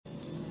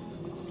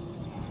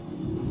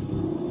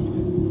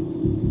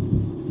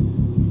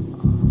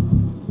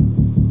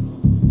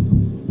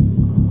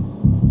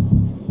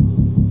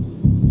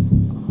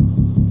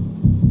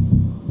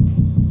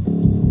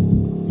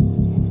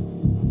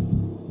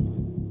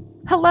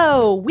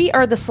Hello, we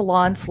are the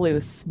Salon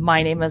Sleuths.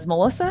 My name is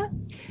Melissa.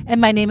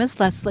 And my name is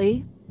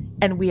Leslie.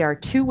 And we are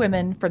two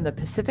women from the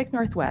Pacific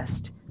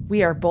Northwest.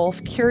 We are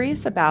both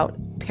curious about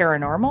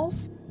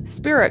paranormals,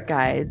 spirit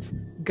guides,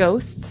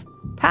 ghosts,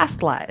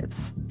 past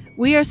lives.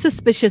 We are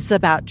suspicious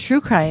about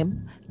true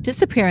crime,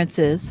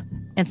 disappearances,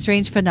 and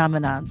strange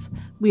phenomenons.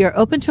 We are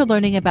open to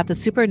learning about the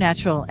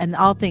supernatural and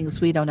all things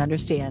we don't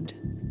understand.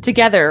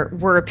 Together,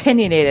 we're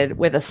opinionated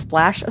with a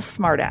splash of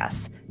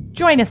smartass.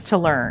 Join us to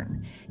learn.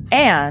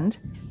 And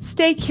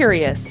stay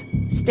curious,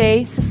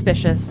 stay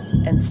suspicious,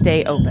 and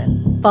stay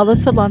open. Follow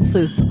Salon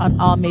Sleuths on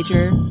all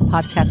major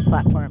podcast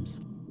platforms.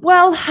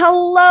 Well,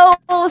 hello,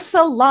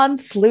 Salon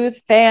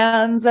Sleuth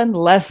fans and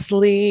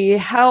Leslie.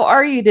 How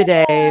are you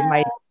today,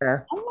 my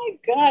dear? Oh my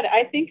God.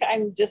 I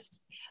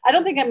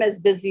don't think I'm as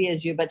busy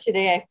as you, but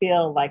today I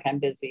feel like I'm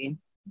busy.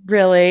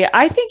 Really?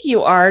 I think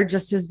you are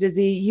just as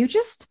busy. I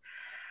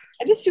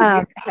just do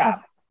weird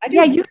crap. I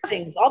do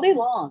things all day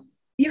long.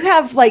 You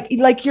have like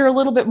you're a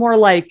little bit more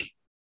like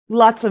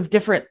lots of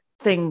different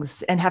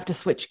things and have to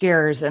switch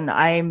gears. And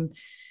I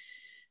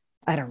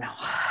don't know.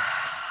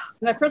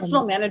 I'm a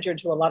personal manager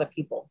to a lot of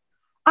people.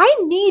 I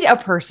need a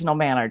personal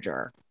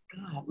manager.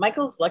 God,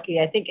 Michael's lucky,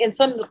 I think, in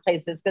some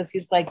places, because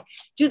he's like,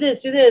 do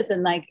this.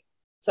 And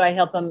so I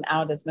help him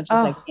out as much as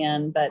I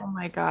can. But oh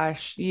my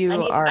gosh,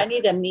 I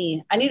need a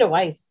me. I need a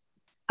wife.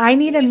 I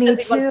need a me too.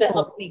 He wants to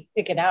help me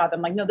pick it out.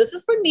 I'm like, no, this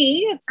is for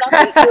me. It's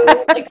not for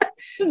you. Like,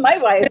 my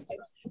wife.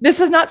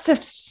 This is not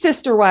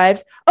sister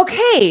wives.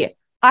 Okay.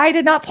 I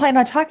did not plan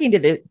on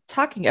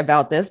talking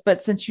about this,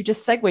 but since you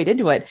just segued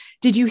into it,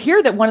 did you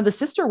hear that one of the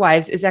sister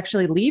wives is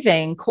actually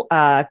leaving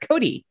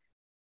Cody?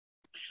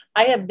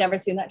 I have never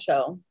seen that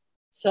show.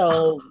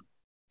 So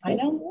I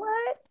know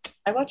what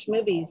I watch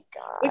movies,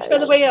 which, by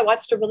the way, I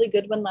watched a really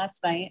good one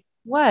last night.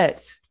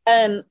 What?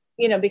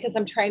 Because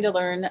I'm trying to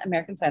learn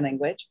American Sign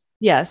Language.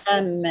 Yes.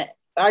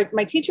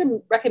 My teacher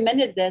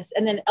recommended this,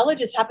 and then Ella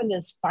just happened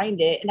to find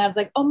it, and I was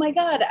like, "Oh my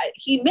God,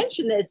 he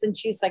mentioned this," and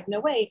she's like, "No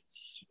way,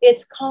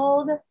 it's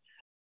called."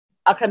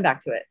 I'll come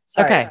back to it.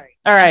 Sorry. Okay.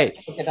 All right.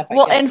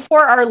 Well, and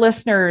for our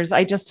listeners,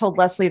 I just told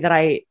Leslie that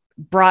I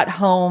brought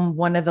home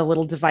one of the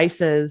little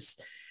devices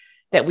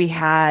that we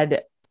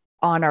had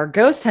on our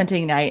ghost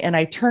hunting night, and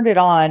I turned it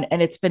on,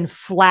 and it's been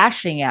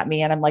flashing at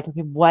me, and I'm like,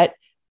 "Okay,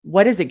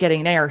 what is it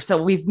getting there?"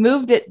 So we've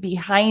moved it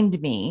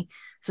behind me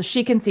so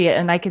she can see it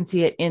and I can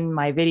see it in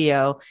my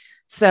video.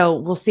 So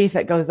we'll see if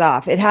it goes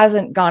off. It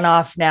hasn't gone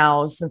off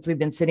now since we've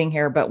been sitting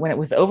here, but when it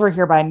was over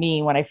here by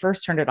me, when I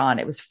first turned it on,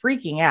 it was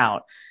freaking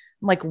out.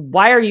 I'm like,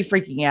 why are you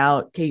freaking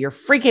out? Okay, you're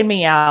freaking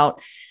me out.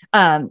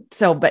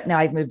 But now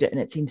I've moved it and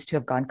it seems to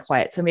have gone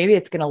quiet. So maybe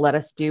it's going to let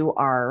us do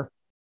our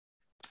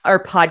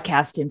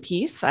podcast in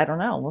peace. I don't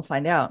know. We'll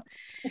find out.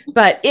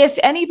 But if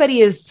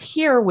anybody is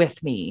here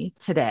with me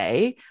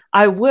today,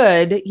 I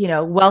would,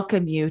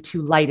 welcome you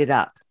to light it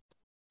up.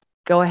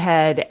 Go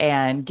ahead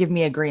and give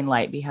me a green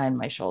light behind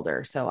my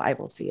shoulder so I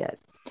will see it.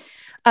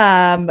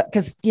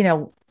 Because,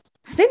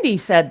 Cindy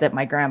said that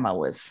my grandma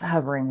was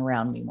hovering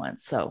around me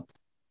once. So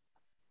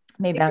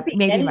maybe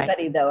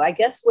anybody though. I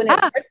guess when it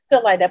starts to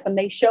light up and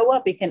they show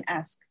up, you can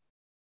ask.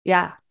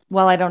 Yeah.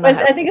 Well, I don't know.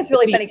 But I think it's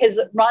really funny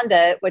because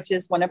Rhonda, which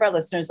is one of our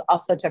listeners,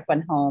 also took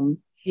one home.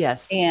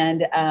 Yes.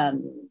 And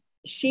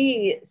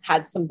she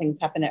had some things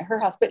happen at her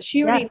house, but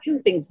she already knew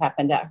things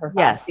happened at her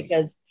house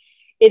because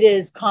it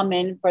is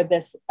common for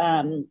this.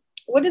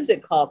 What is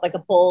it called? Like a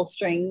pull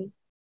string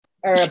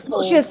or a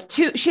pull? She has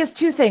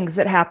two things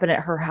that happen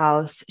at her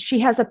house.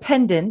 She has a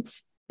pendant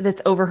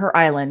that's over her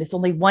island. It's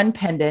only one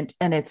pendant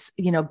and it's,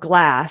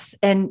 glass.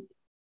 And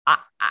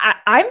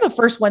I'm the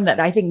first one that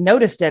I think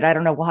noticed it. I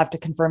don't know. We'll have to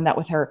confirm that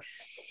with her.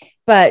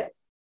 But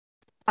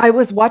I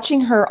was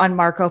watching her on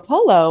Marco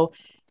Polo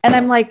and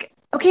I'm like,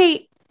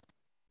 okay,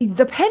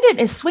 the pendant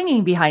is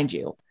swinging behind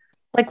you.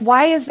 Like,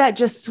 why is that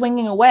just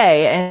swinging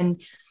away?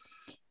 And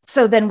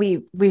so then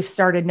we've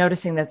started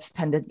noticing that this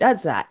pendant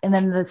does that. And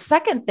then the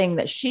second thing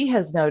that she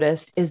has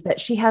noticed is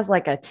that she has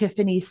like a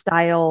Tiffany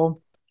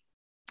style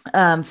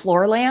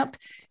floor lamp.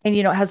 And,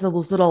 it has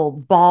those little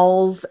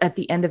balls at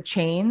the end of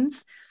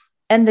chains.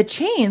 And the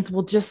chains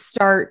will just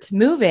start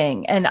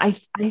moving. And I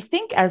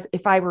think, as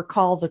if I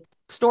recall the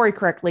story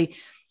correctly,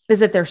 is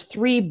that there's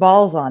 3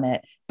 balls on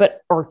it,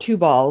 or 2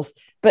 balls,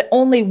 but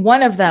only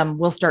one of them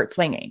will start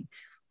swinging.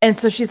 And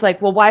so she's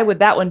like, well, why would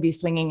that one be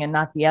swinging and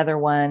not the other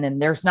one?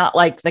 And there's not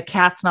like the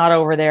cat's not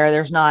over there.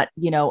 There's not,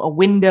 a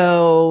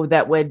window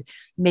that would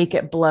make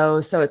it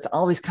blow. So it's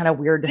always kind of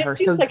weird to her. It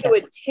seems like it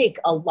would take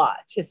a lot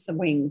to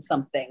swing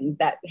something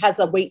that has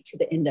a weight to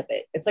the end of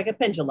it. It's like a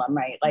pendulum,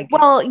 right?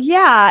 Well,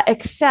 yeah,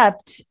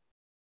 except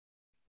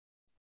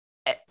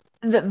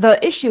the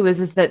issue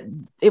is that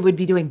it would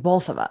be doing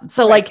both of them.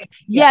 So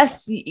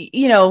yes,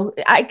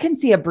 I can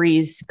see a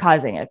breeze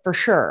causing it for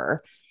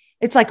sure.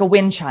 It's like a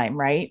wind chime,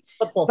 right?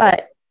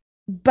 But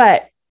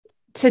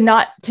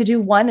to do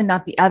one and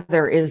not the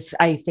other is,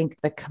 I think,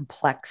 the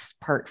complex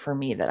part for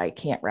me that I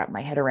can't wrap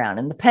my head around.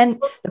 And the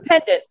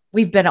pendant,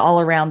 we've been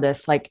all around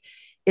this. Like,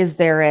 is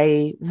there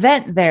a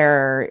vent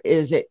there?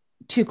 Is it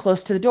too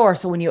close to the door.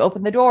 So when you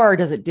open the door,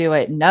 does it do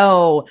it?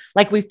 No.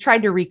 Like we've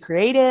tried to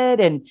recreate it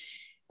and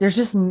there's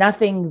just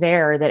nothing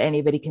there that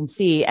anybody can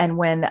see. And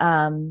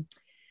when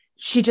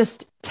she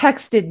just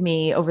texted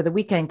me over the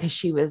weekend because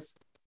she was,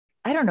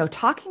 I don't know,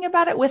 talking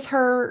about it with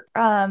her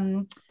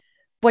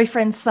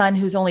boyfriend's son,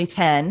 who's only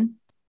 10.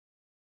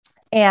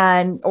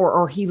 And,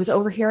 or he was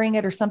overhearing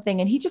it or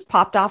something. And he just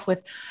popped off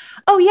with,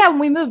 oh yeah, when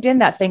we moved in,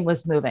 that thing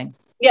was moving.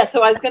 Yeah.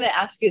 So I was going to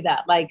ask you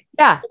that, like,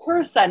 yeah,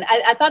 her son,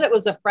 I thought it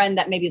was a friend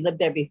that maybe lived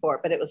there before,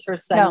 but it was her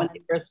son when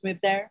they first moved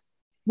there.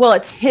 Well,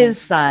 it's his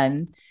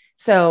son.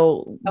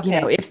 So, you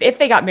know, if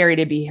they got married,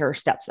 it'd be her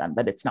stepson,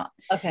 but it's not.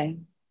 Okay.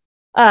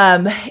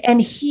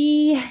 And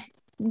he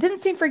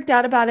didn't seem freaked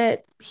out about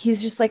it.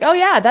 He's just like, oh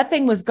yeah, that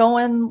thing was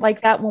going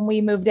like that when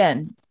we moved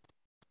in.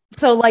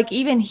 So like,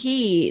 even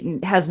he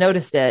has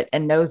noticed it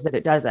and knows that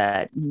it does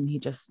it. And he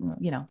just,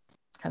 you know,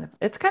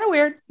 it's kind of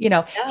weird. You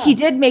know, He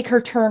did make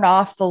her turn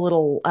off the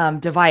little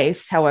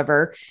device,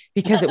 however,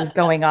 because it was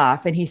going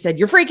off. And he said,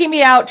 you're freaking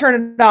me out.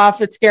 Turn it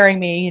off. It's scaring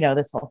me. You know,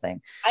 this whole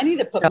thing. I need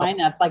to put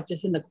mine up like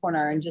just in the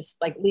corner and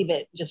just like leave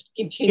it, just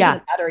keep changing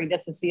the battery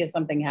just to see if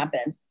something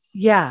happens.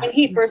 Yeah. When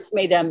he first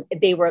made them,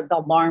 the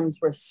alarms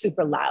were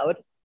super loud.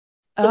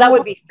 So that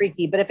would be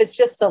freaky. But if it's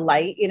just a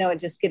light, you know,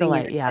 it's just getting your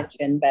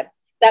attention. But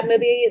that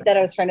movie that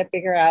I was trying to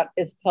figure out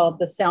is called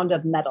The Sound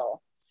of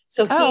Metal.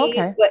 So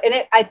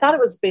I thought it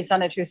was based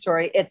on a true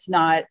story. It's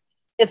not.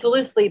 It's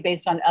loosely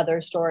based on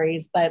other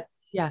stories, but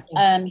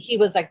he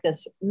was like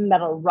this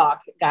metal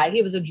rock guy.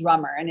 He was a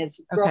drummer, and his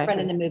girlfriend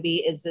in the movie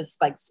is this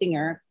like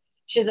singer.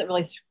 She's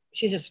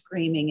just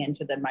screaming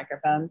into the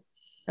microphone.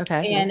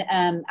 Okay.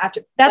 And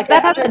after that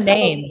has a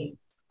name.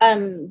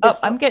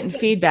 I'm getting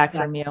feedback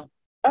from you.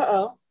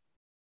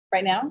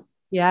 Right now?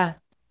 Yeah,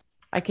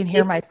 I can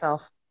hear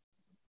myself.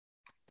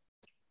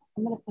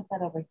 I'm gonna put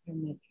that over here,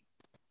 maybe.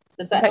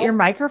 Is that your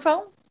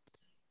microphone?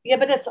 Yeah,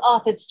 but it's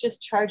off. It's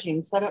just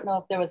charging. So I don't know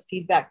if there was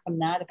feedback from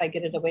that, if I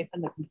get it away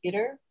from the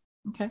computer.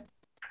 Okay. Is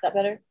that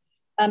better?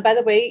 By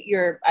the way,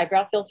 your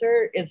eyebrow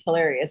filter is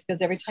hilarious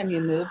because every time you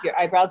move, your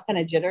eyebrows kind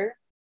of jitter.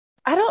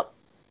 I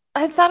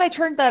thought I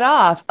turned that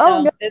off.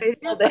 Oh, no, it's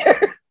still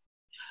there.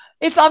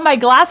 It's on my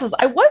glasses.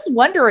 I was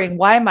wondering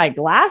why my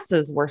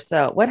glasses were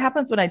what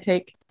happens when I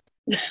take?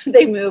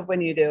 They move when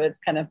you do. It's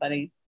kind of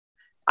funny.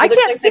 I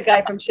can't see the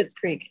guy from Schitt's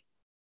Creek.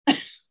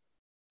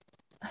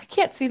 I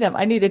can't see them.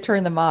 I need to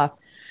turn them off.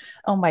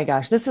 Oh my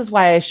gosh. This is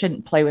why I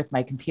shouldn't play with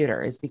my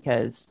computer, is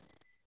because,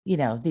 you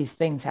know, these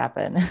things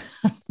happen.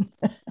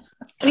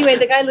 Anyway,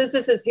 the guy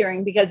loses his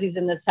hearing because he's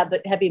in this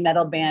heavy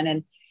metal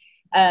band.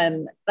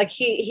 And like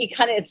he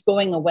kind of, it's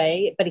going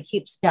away, but he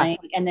keeps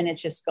playing and then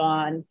it's just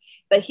gone.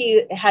 But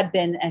he had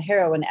been a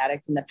heroin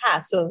addict in the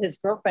past. So his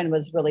girlfriend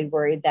was really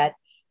worried that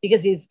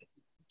because he's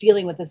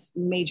dealing with this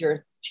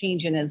major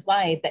change in his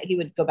life, that he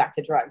would go back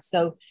to drugs.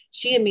 So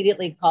she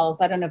immediately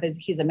calls, I don't know if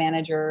he's a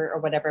manager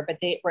or whatever, but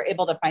they were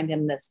able to find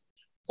him this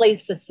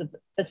place, this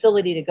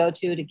facility to go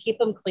to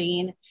keep him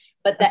clean,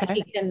 but that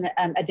he can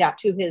adapt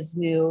to his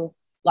new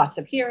loss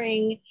of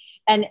hearing.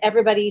 And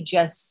everybody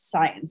just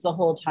signs the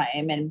whole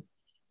time. And,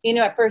 you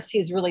know, at first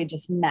he's really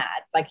just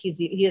mad. Like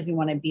he doesn't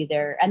want to be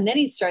there. And then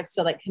he starts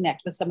to like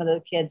connect with some of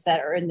the kids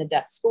that are in the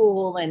deaf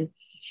school. And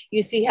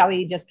you see how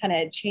he just kind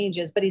of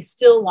changes, but he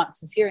still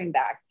wants his hearing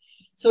back.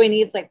 So he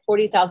needs like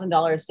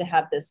 $40,000 to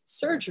have this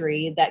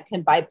surgery that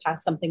can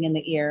bypass something in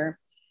the ear.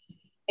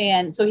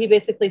 And so he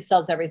basically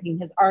sells everything,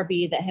 his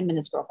RV that him and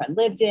his girlfriend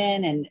lived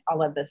in and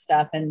all of this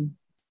stuff. And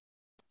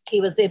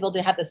he was able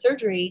to have the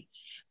surgery,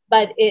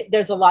 but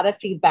there's a lot of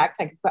feedback,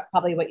 like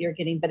probably what you're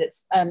getting, but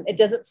it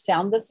doesn't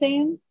sound the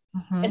same.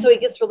 Mm-hmm. And so he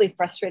gets really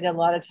frustrated a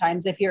lot of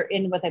times. If you're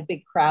in with a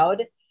big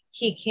crowd,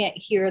 he can't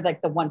hear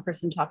like the one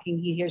person talking.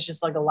 He hears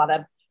just like a lot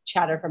of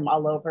chatter from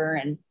all over.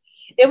 And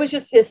it was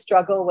just his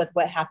struggle with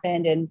what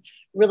happened and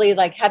really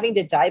like having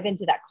to dive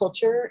into that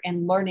culture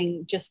and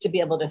learning just to be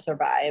able to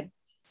survive.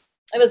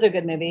 It was a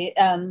good movie.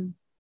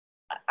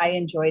 I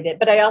enjoyed it,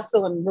 but I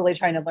also am really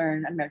trying to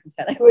learn American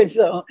Sign Language.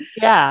 So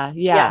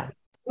yeah.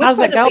 How's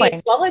it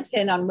going?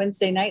 Wellington on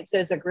Wednesday nights,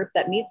 there's a group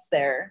that meets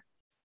there.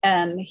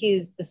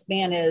 This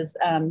man is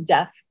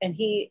deaf, and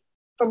he,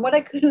 from what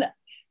I couldn't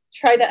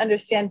try to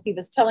understand, he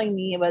was telling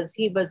me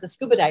he was a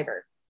scuba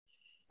diver.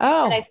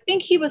 Oh, and I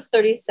think he was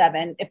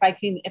 37.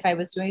 If I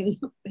was doing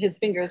his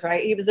fingers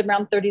right, he was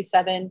around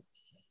 37.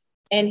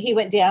 And he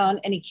went down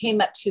and he came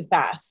up too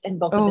fast and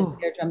both of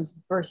his eardrums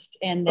burst.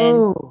 And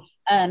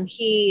then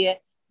he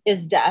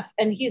is deaf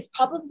and he's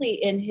probably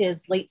in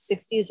his late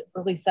 60s,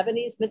 early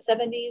 70s, mid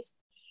 70s.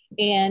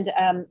 And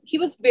he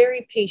was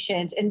very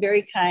patient and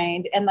very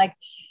kind. And like,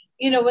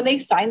 you know, when they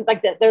sign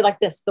like that, they're like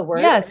this, the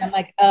word. Yes. And I'm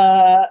like,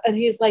 and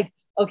he's like,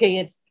 okay,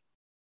 and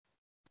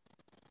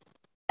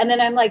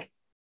then I'm like,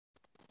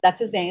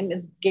 that's his name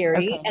is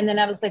Gary. Okay. And then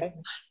I was like,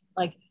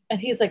 and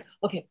he's like,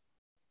 okay.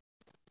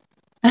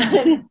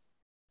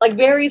 Like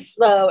very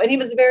slow, and he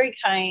was very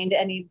kind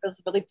and he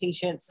was really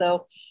patient.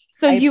 So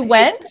you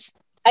went?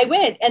 I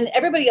went, and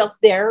everybody else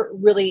there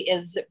really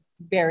is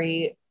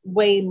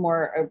way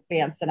more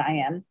advanced than I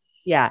am.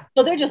 Yeah.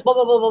 So they're just blah,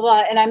 blah, blah, blah,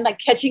 blah. And I'm like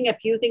catching a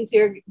few things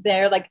here,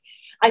 there. Like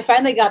I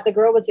finally got, the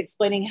girl was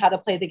explaining how to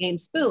play the game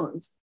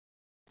Spoons.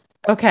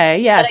 Okay.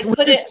 Yes.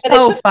 But it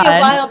took me a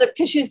while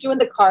because she's doing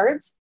the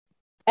cards.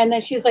 And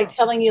then she's like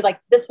telling you like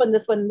this one, and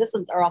this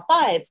one's are all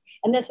fives,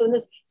 and this one,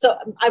 this. So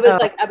I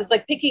was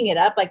like picking it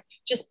up like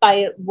just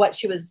by what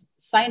she was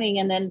signing,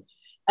 and then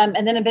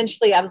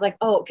eventually I was like,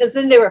 oh, because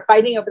then they were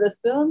fighting over the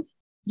spoons.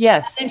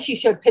 Yes. And she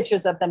showed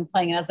pictures of them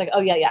playing, and I was like,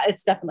 oh yeah,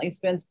 it's definitely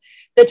spoons.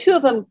 The two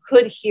of them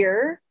could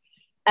hear,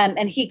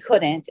 and he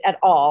couldn't at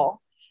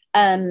all.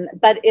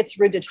 But it's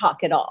rude to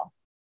talk at all.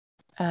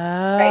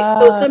 Right.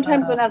 So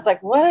sometimes when I was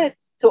like, what?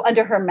 So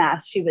under her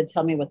mask, she would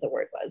tell me what the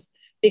word was,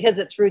 because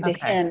it's rude to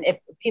him if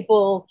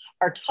people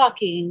are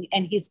talking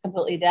and he's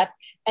completely deaf,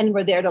 and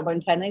we're there to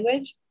learn sign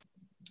language.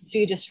 So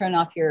you just turn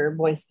off your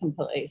voice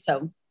completely.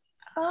 So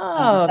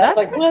that's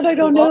like, what? I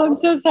don't know. I'm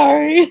so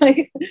sorry.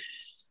 Like,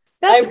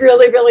 I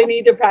really, really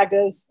need to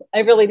practice.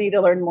 I really need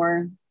to learn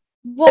more.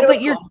 Well,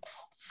 but you're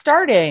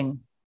starting,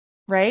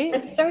 right?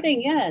 I'm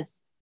starting.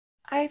 Yes.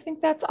 I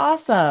think that's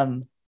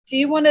awesome. Do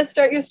you want to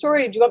start your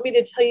story? Do you want me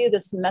to tell you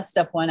this messed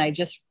up one I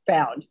just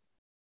found?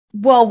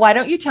 Well, why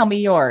don't you tell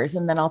me yours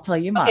and then I'll tell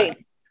you mine.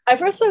 Okay. I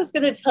was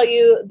going to tell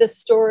you the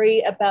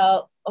story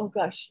about, oh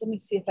gosh, let me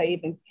see if I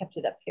even kept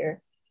it up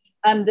here.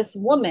 This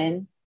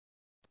woman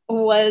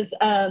was,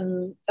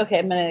 okay,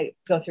 I'm going to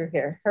go through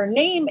here. Her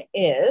name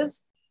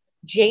is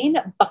Jane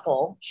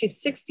Buckle. She's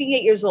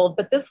 68 years old,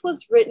 but this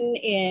was written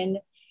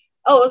it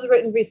was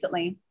written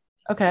recently.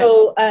 Okay.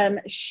 So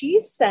she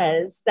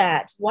says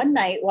that one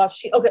night while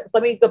so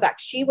let me go back.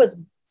 She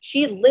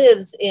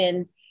lives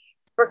in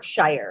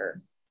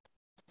Berkshire.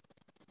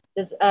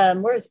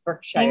 Where's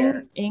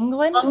Berkshire?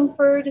 England?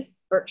 Longford,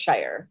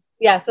 Berkshire.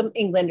 Yeah, some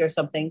England or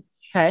something.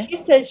 Okay. She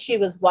says she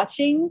was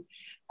watching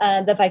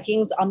the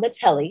Vikings on the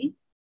telly.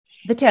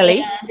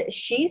 And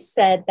she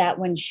said that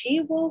when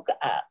she woke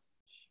up,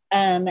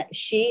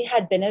 she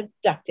had been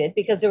abducted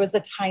because there was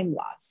a time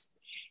loss.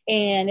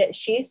 And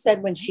she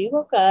said when she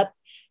woke up,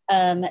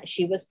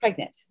 she was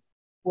pregnant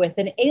with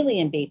an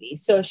alien baby.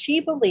 So she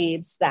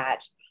believes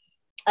that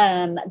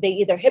they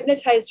either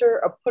hypnotized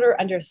her or put her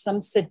under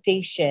some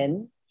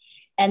sedation.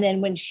 And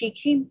then when she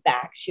came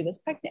back, she was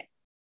pregnant.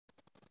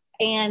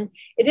 And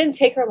it didn't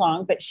take her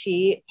long, but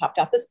she popped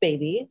out this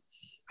baby.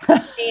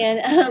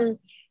 And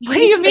what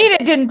do you mean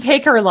it didn't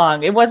take her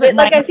long? It wasn't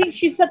like, I think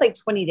she said like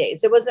 20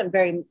 days. It wasn't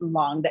very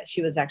long that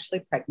she was actually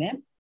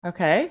pregnant.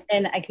 Okay.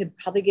 And I could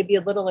probably give you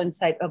a little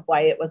insight of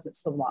why it wasn't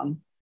so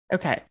long.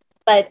 Okay.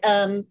 But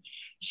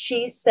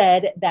she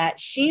said that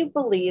she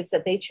believes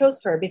that they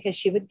chose her because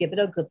she would give it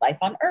a good life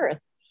on Earth.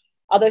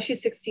 Although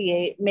she's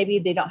 68, maybe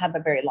they don't have a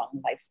very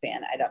long lifespan.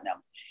 I don't know.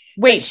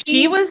 Wait,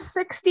 she was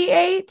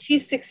 68?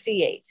 She's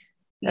 68.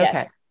 Yes.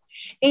 Okay.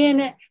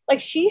 And like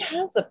she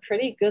has a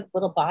pretty good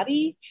little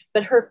body,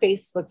 but her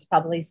face looks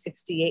probably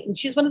 68. And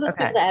she's one of those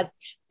people that has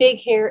big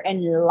hair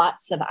and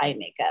lots of eye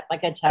makeup,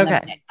 like a ton of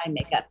eye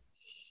makeup.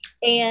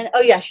 And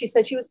she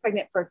said she was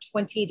pregnant for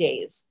 20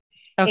 days.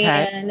 Okay.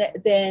 And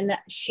then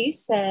she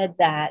said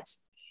that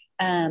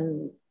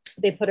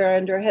they put her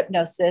under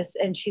hypnosis,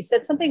 and she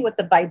said something with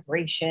the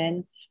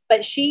vibration,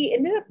 but she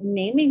ended up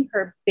naming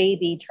her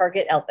baby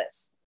Target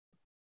Elvis.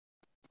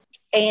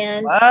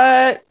 And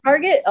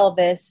Target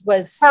Elvis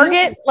was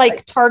Target,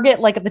 Target,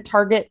 like the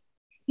Target.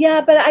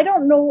 Yeah, but I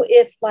don't know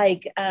if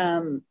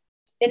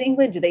in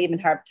England, do they even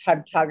have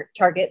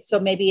Target? So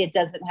maybe it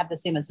doesn't have the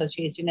same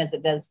association as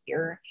it does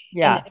here in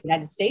the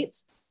United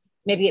States.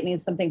 Maybe it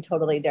means something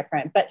totally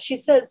different. But she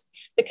says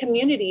the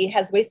community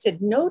has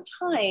wasted no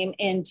time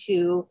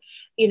into,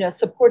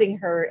 supporting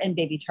her and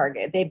baby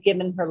Target. They've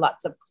given her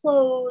lots of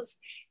clothes,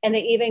 and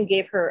they even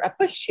gave her a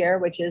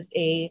pushchair, which is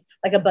a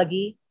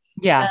buggy,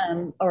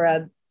 or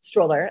a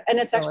stroller. And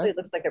it's actually, it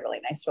looks like a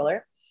really nice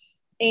stroller.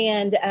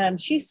 And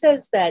she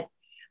says that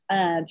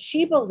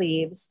she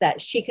believes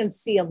that she can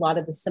see a lot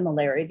of the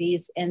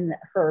similarities in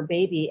her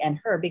baby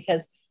and her,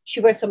 because she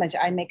wears so much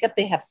eye makeup.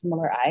 They have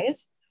similar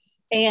eyes.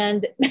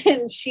 And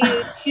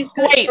she's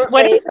going to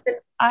what does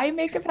eye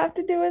makeup have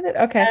to do with it?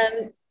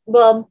 Okay.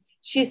 Well,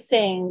 she's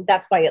saying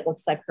that's why it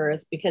looks like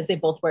hers, because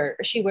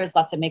she wears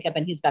lots of makeup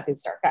and he's got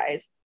these dark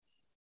eyes.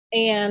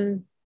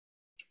 And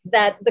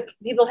that the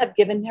people have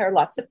given her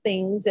lots of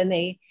things, and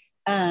they,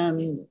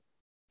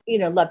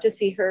 love to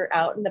see her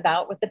out and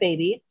about with the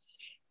baby.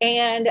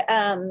 And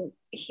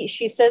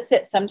she says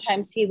that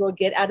sometimes he will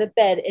get out of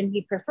bed and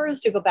he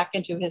prefers to go back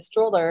into his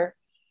stroller,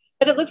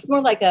 but it looks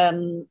more like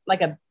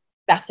a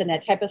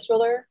bassinet type of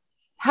stroller.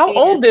 How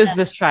old is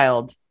this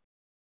child?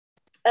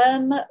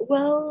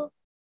 Well,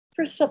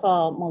 first of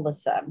all,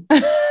 Melissa,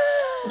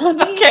 I'm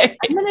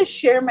going to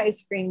share my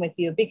screen with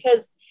you,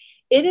 because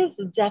it is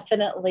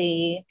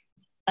definitely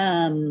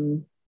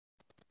not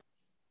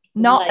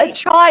a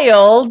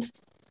child.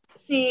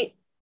 See,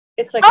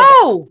 it's like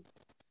oh,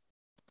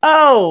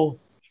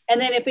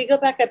 and then if we go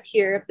back up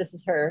here, if this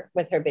is her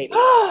with her baby.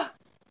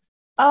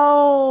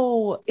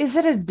 Oh, is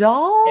it a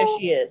doll? There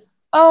she is.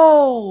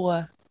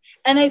 Oh.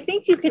 And I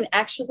think you can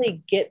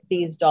actually get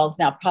these dolls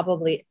now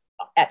probably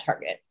at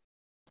Target.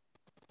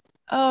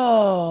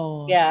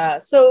 Oh. Yeah.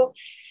 So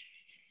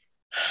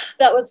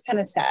that was kind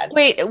of sad.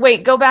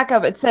 Wait, go back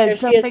up. It said There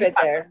she is something right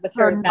about there with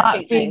her her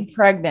not being knife.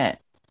 pregnant.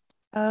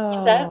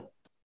 What's that? Oh.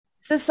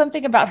 It says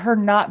something about her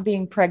not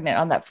being pregnant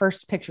on that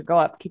first picture. Go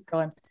up, keep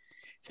going.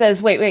 It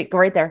says, wait, go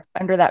right there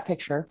under that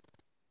picture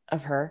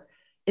of her.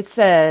 It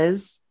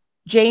says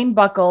Jane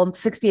Buckle,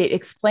 68,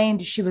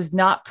 explained she was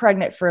not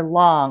pregnant for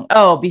long.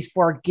 Oh,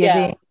 before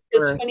giving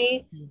it's birth.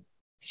 funny.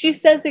 She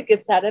says it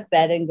gets out of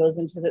bed and goes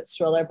into the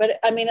stroller, but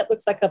I mean, it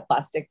looks like a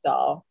plastic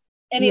doll.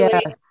 Anyway,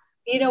 Yes.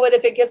 you know what?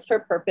 If it gives her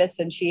purpose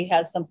and she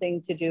has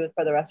something to do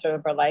for the rest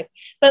of her life,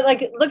 but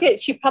like, look at,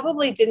 she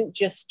probably didn't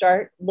just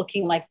start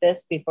looking like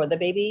this before the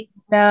baby.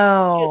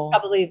 No. She was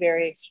probably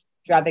very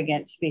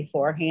extravagant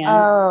beforehand.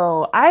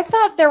 Oh, I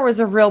thought there was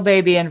a real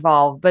baby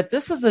involved, but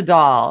this is a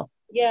doll.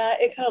 Yeah,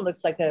 it kind of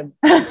looks like a,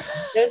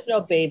 there's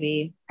no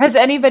baby. Has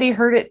anybody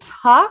heard it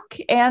talk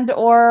and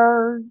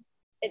or?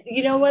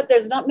 You know what?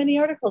 There's not many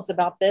articles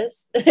about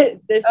this.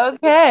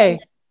 Okay.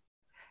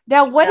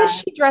 Now, what is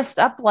she dressed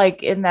up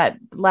like in that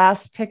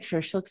last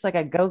picture? She looks like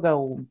a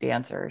go-go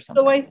dancer or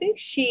something. So I think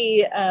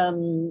she,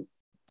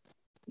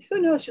 who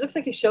knows? She looks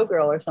like a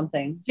showgirl or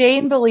something.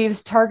 Jane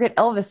believes Target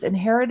Elvis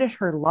inherited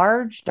her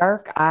large,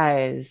 dark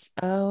eyes.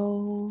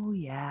 Oh,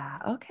 yeah.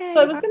 Okay.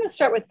 So I was going to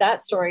start with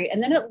that story,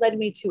 and then it led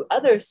me to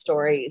other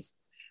stories.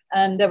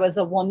 There was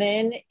a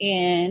woman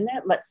in,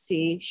 let's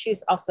see,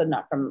 she's also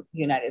not from the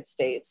United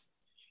States,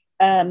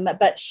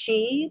 but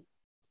she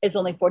is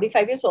only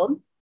 45 years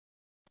old,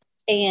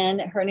 and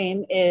her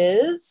name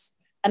is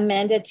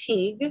Amanda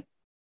Teague,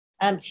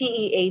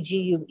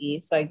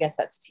 Teague. So I guess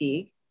that's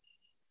Teague.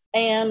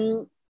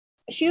 And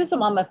she was a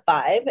mom of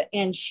 5,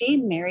 and she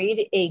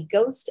married a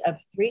ghost of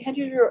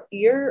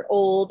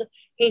 300-year-old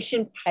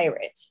Haitian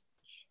pirate.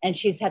 And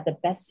she's had the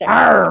best sex she's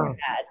ever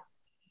had.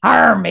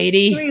 Arr,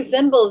 matey. She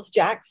resembles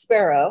Jack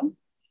Sparrow.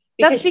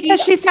 That's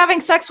because she's having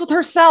sex with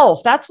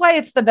herself. That's why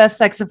it's the best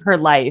sex of her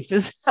life.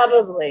 Is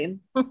probably.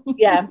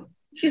 Yeah.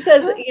 She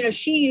says, you know,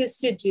 she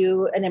used to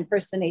do an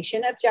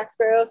impersonation of Jack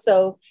Sparrow.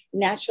 So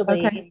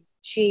naturally,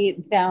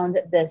 she found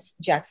this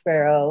Jack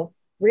Sparrow,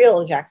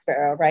 real Jack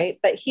Sparrow, right?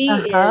 But he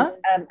is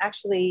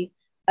actually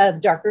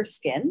of darker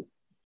skin,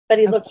 but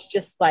he looks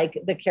just like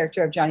the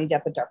character of Johnny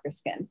Depp with darker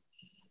skin.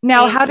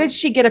 Now, how did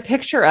she get a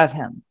picture of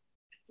him?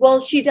 Well,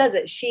 she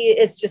doesn't. She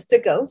is just a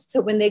ghost.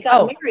 So when they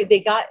got married, they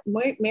got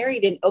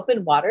married in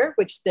open water,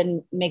 which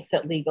then makes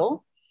it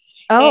legal.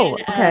 Oh,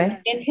 and, okay.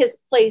 In his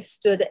place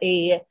stood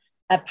a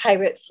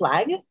pirate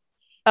flag.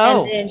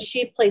 Oh. And then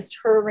she placed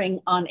her ring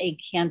on a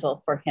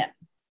candle for him.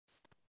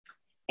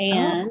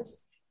 And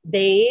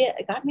they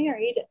got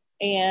married,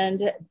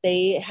 and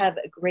they have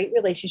a great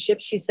relationship.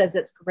 She says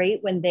it's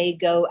great when they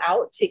go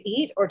out to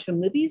eat or to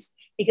movies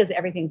because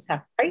everything's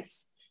half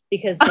price,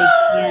 because they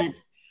can't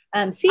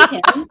see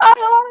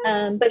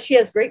him. But she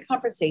has great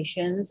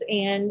conversations.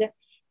 And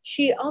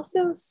she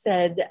also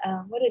said,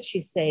 what did she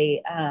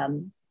say?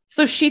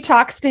 So she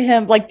talks to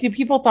him. Like, do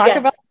people talk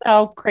about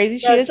how crazy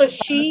she is? So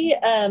she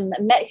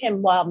met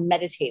him while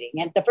meditating.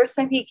 And the first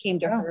time he came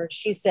to her,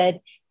 she said,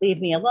 leave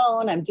me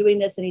alone. I'm doing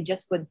this. And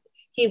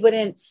he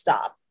wouldn't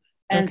stop.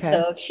 And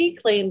so she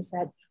claims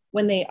that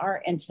when they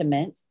are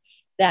intimate,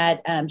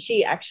 that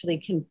she actually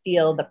can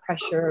feel the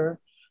pressure,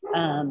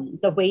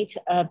 the weight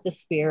of the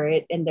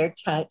spirit in their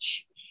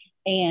touch.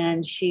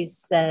 And she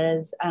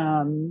says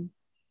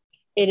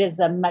it is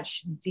a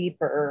much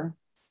deeper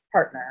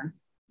partner.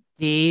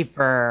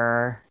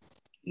 Deeper.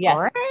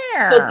 Yes.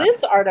 So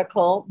this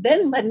article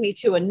then led me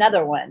to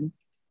another one.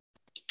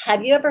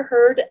 Have you ever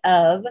heard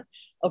of,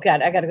 oh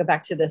God, I got to go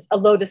back to this, a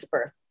lotus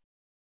birth?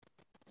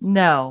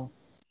 No.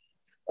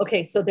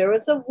 Okay, so there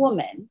was a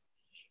woman,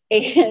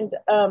 and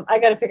I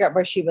got to figure out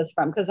where she was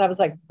from, because I was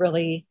like,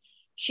 really,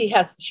 she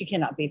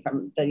cannot be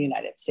from the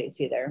United States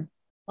either.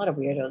 A lot of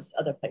weirdos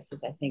other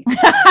places, I think.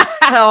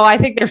 Oh, I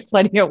think there's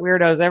plenty of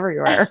weirdos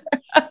everywhere.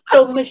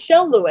 So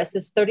Michelle Lewis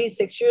is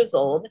 36 years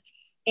old,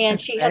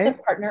 and she has a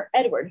partner,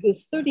 Edward,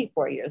 who's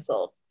 34 years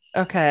old.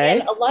 Okay.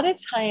 And a lot of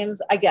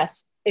times, I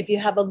guess, if you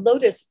have a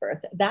lotus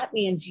birth, that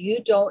means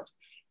you don't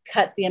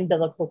cut the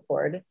umbilical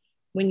cord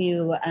when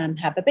you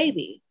have a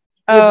baby.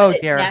 Oh,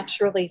 dear.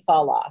 Naturally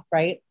fall off,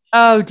 right?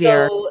 Oh,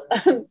 dear.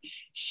 So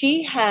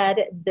she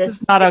had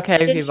this not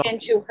okay,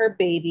 into her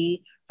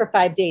baby for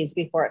 5 days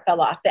before it fell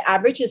off. The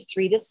average is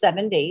 3 to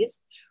 7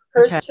 days.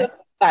 Hers took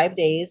 5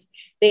 days.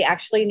 They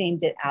actually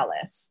named it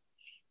Alice.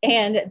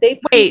 And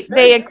they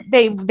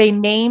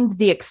named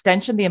the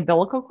extension the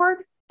umbilical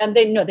cord? And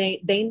they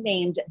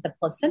named the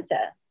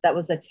placenta that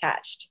was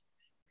attached.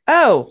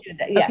 Oh,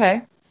 yes.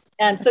 Okay.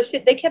 And so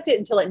they kept it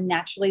until it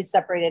naturally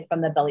separated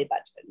from the belly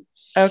button.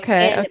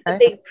 Okay. But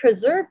they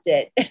preserved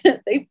it.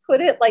 They put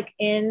it like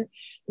in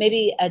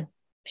maybe a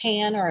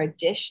pan or a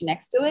dish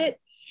next to it.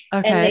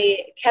 Okay. And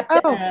they kept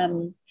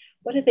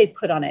what did they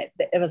put on it?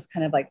 It was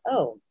kind of like,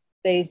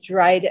 they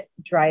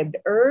dried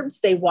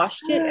herbs. They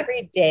washed it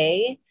every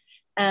day.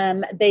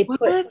 They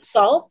put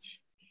salt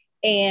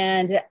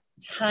and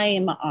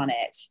thyme on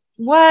it.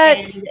 What?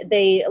 And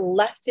they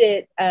left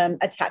it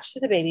attached to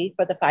the baby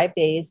for the 5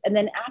 days. And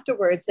then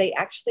afterwards, they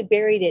actually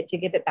buried it to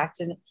give it back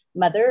to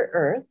Mother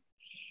Earth.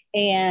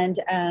 And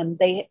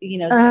they,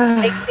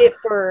 thanked it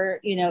for,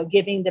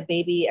 giving the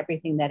baby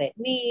everything that it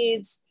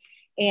needs.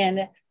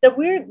 And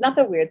not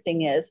the weird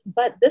thing is,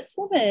 but this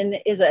woman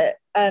is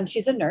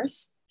she's a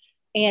nurse.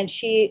 And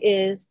she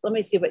is, let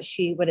me see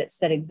what it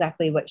said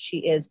exactly what she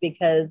is,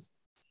 because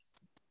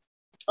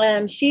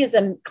she is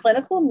a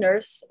clinical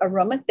nurse,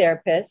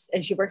 aromatherapist,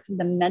 and she works in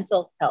the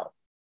mental health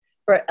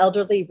for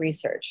elderly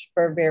research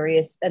for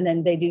various, and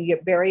then they do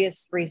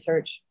various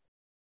research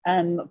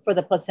for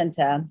the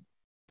placenta.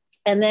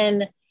 And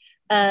then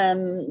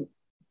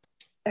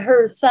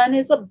her son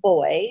is a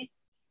boy,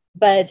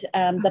 but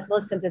the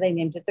placenta, they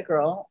named it the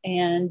girl.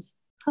 And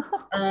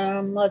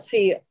let's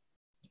see,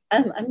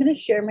 I'm going to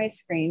share my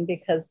screen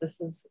because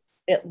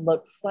it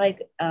looks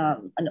like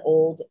an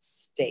old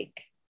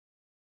steak.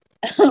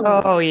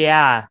 Oh,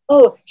 yeah.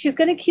 Oh, she's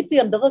going to keep the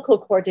umbilical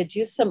cord to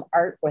do some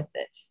art with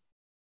it.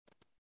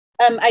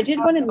 I did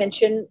want to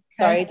mention,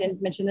 sorry, I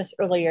didn't mention this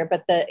earlier,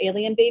 but the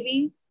alien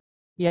baby.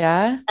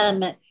 Yeah.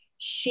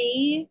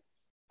 She,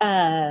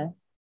 that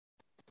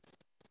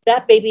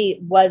baby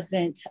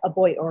wasn't a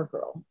boy or a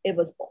girl. It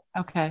was both.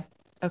 Okay.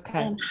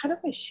 Okay. How do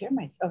I share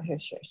my, here,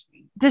 share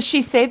screen. Does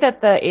she say that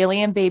the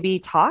alien baby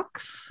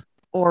talks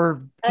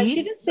or?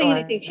 She didn't say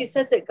anything. She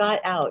says it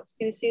got out.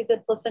 Can you see the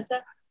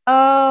placenta?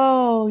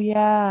 Oh,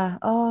 yeah.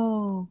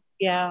 Oh,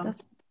 yeah.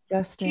 That's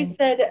disgusting. She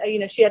said,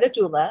 she had a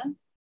doula.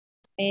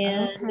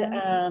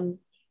 And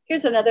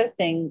here's another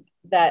thing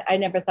that I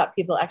never thought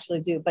people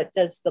actually do, but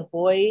does the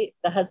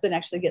husband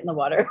actually get in the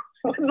water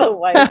with the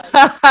wife?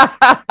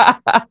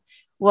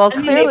 Well,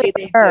 clearly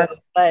they do,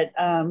 but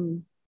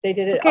they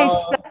did it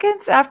all.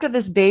 Seconds after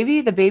this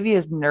baby, the baby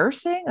is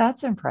nursing.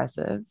 That's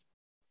impressive.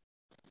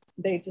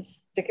 They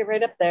just stick it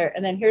right up there.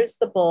 And then here's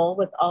the bowl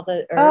with all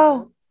the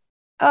herbs.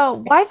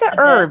 Oh, why the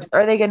herbs?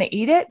 Are they going to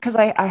eat it? Because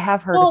I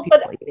have heard of people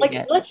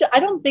eating it. I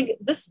don't think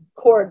this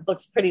cord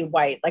looks pretty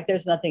white. Like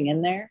there's nothing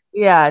in there.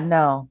 Yeah,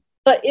 no.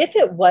 But if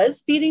it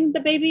was feeding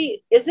the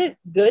baby, is it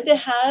good to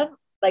have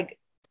like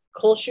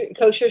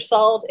kosher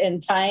salt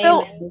and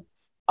thyme and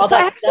all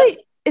that stuff?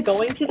 It's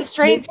going to the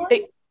strange.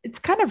 It's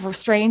kind of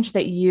strange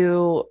that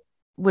you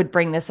would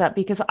bring this up,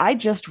 because I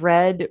just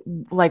read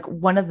like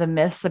one of the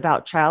myths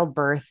about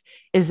childbirth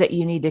is that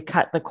you need to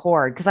cut the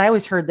cord. Because I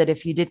always heard that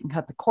if you didn't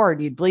cut the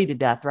cord, you'd bleed to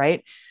death,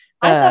 right?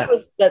 I thought it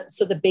was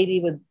so the baby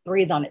would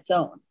breathe on its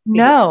own.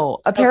 No,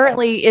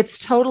 apparently it's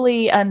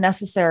totally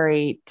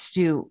unnecessary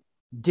to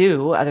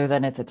do, other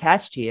than it's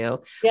attached to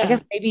you. Yeah. I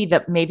guess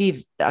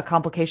maybe a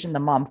complication, the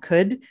mom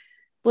could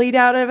bleed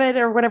out of it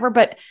or whatever.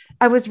 But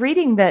I was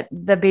reading that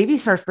the baby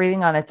starts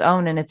breathing on its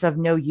own and it's of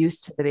no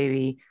use to the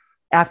baby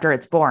after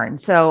it's born.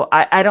 So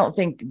I don't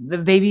think the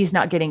baby's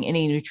not getting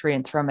any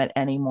nutrients from it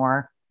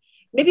anymore.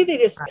 Maybe they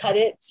just cut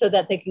it so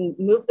that they can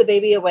move the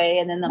baby away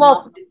and then the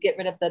mom can get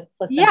rid of the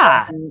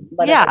placenta.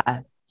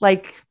 Yeah.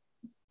 Like,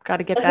 got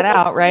to get that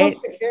out, right?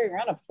 To carry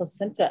around a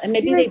placenta. And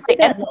maybe they did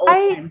that in the old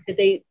time. Did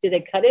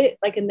they cut it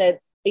like in the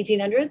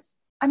 1800s?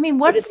 I mean,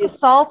 what's the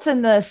salt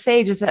and the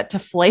sage? Is that to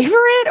flavor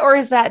it, or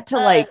is that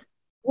to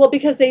well,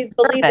 because they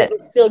believe it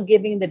was still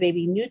giving the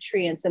baby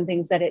nutrients and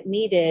things that it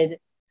needed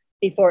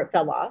before it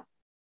fell off.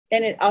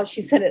 And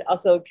she said it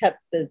also kept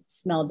the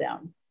smell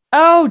down.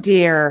 Oh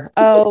dear.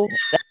 Oh,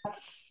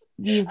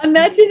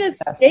 imagine a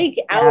steak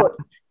out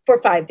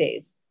for 5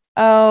 days.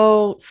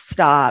 Oh,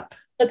 stop.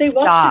 But they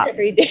wash it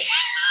every day.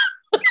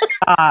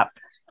 Stop.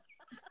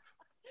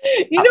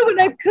 When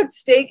I cook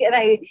steak and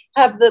I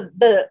have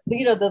the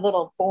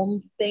little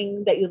foam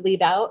thing that you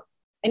leave out,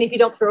 and if you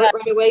don't throw it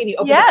right away and you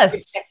open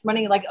it next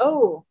morning, you're like,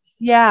 oh.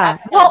 Yeah.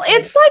 Well,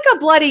 it's like a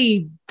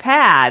bloody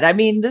pad. I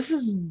mean, this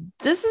is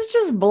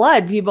just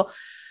blood, people.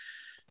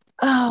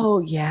 Oh,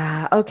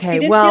 yeah. Okay. She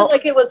didn't feel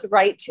like it was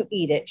right to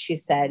eat it, she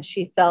said.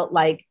 She felt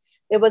like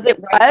it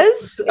wasn't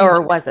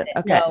or was it?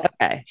 Okay. No,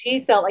 okay.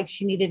 She felt like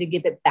she needed to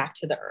give it back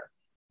to the earth.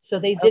 So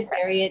they did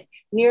bury it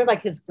near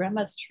like his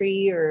grandma's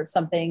tree or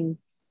something.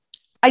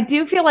 I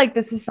do feel like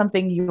this is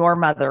something your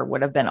mother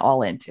would have been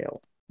all into.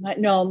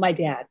 No, my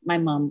dad, my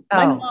mom.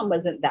 My mom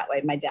wasn't that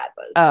way. My dad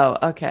was.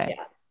 Oh, okay.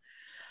 Yeah.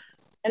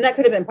 And that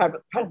could have been part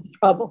of the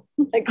problem.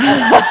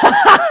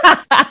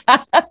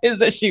 Is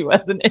that she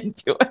wasn't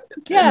into it.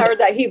 Yeah, or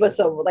that he was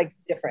so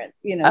different,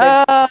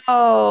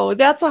 Oh,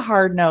 that's a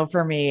hard no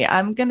for me.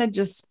 I'm going to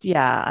just,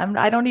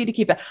 I don't need to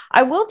keep it.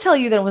 I will tell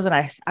you that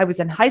I was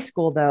in high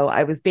school though.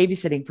 I was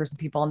babysitting for some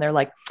people and they're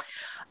like,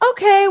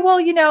 okay, well,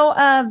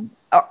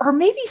 or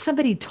maybe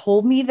somebody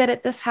told me that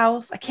at this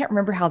house, I can't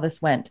remember how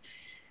this went,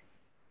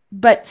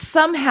 but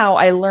somehow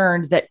I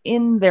learned that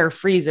in their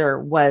freezer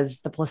was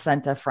the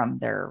placenta from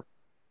their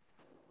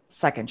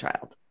second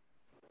child.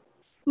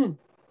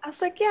 I was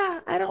like,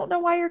 I don't know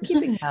why you're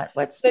keeping that.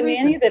 What's the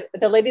nanny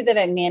the lady that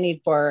I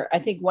nannied for? I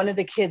think one of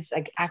the kids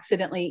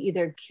accidentally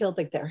either killed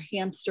their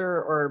hamster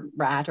or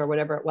rat or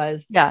whatever it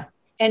was. Yeah.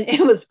 And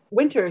it was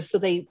winter. So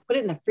they put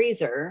it in the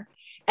freezer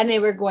and they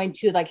were going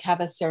to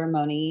have a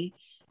ceremony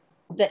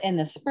in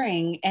the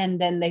spring, and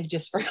then they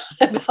just forgot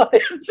about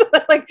it. So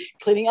like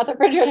cleaning out the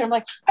refrigerator. I'm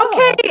like,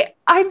 oh. Okay,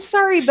 I'm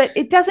sorry, but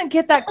it doesn't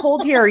get that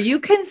cold here. You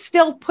can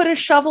still put a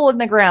shovel in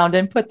the ground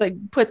and put the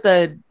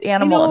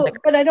animal in the ground.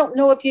 But I don't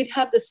know if you'd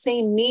have the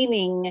same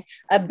meaning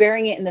of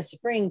burying it in the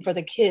spring for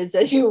the kids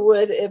as you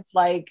would if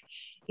like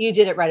you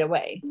did it right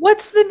away.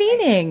 What's the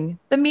meaning?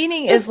 The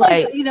meaning is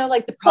like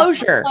like the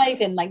closure of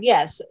life, and like,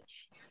 yes,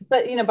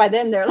 but by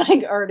then they're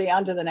like already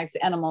on to the next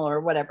animal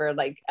or whatever.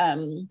 Like,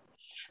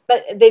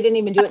 but they didn't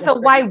even do it. So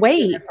why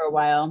wait for a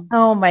while?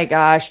 Oh my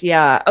gosh.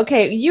 Yeah.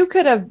 Okay. You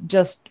could have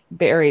just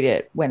buried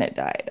it when it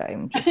died.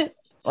 I'm just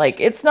like,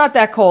 it's not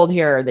that cold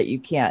here that you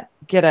can't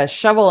get a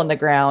shovel in the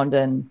ground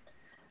and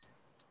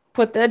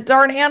put the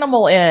darn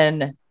animal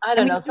in. I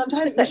don't know.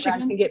 Sometimes that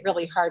ground can get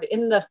really hard.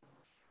 In the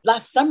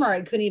last summer,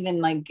 I couldn't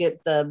even like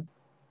get the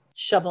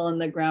shovel in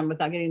the ground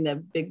without getting the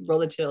big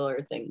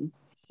rototiller thing.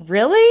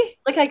 Really?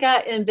 Like I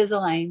got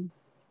Invisalign.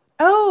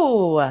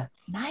 Oh,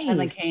 nice. And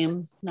I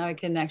came. Now I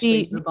can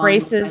actually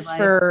braces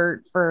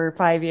for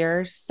 5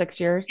 years, 6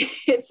 years.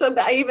 It's so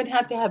bad. I even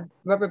have to have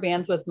rubber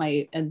bands with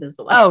my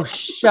Invisalign. Oh,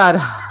 shut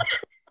up.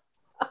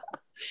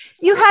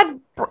 You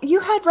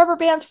had rubber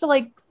bands for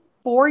like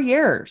 4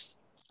 years.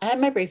 I had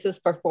my braces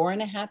for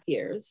 4.5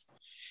 years.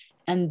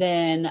 And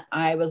then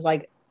I was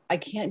like, I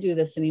can't do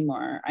this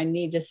anymore. I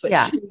need to switch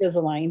to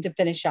Invisalign to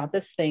finish out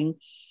this thing.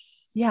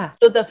 Yeah.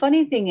 So the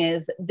funny thing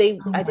is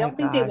I don't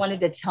think they wanted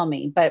to tell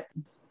me, but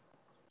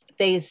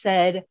they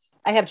said,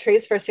 I have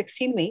trays for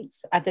 16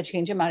 weeks. I have to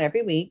change them out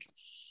every week.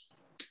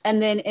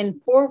 And then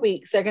in 4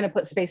 weeks, they're going to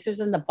put spacers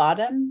in the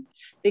bottom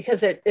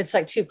because it's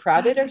like too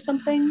crowded or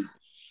something.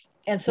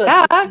 And so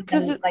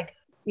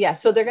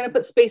so they're going to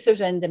put spacers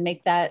in to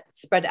make that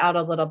spread out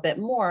a little bit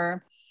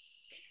more.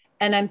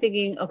 And I'm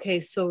thinking, okay,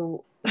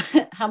 so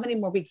how many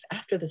more weeks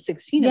after the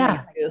 16?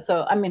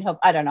 So, I mean,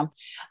 I don't know.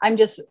 I'm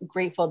just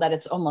grateful that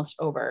it's almost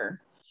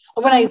over.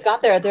 When I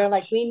got there, they're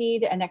like, we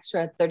need an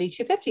extra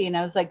 $32.50. And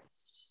I was like,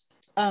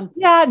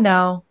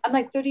 no. I'm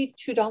like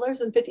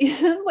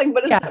 $32.50. Like,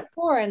 what is that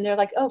for? And they're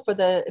like, oh, for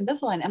the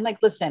Invisalign. I'm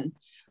like, listen,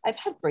 I've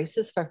had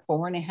braces for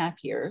 4.5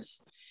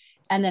 years.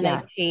 And then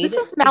I paid. This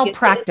is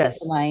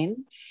malpractice.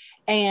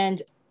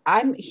 And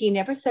he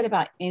never said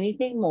about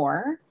anything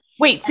more.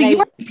 Wait, so you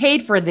already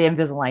paid for the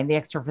Invisalign, the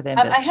extra for the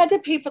Invisalign? I had to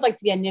pay for like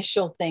the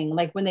initial thing,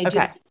 like when they do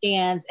the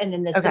scans and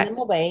then they send them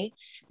away,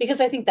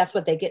 because I think that's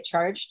what they get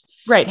charged.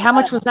 Right. How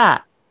much was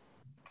that?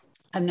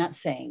 I'm not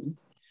saying.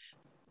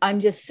 I'm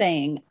just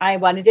saying I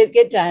wanted to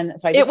get done.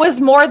 So it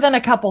was more than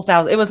a couple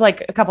thousand. It was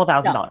like a couple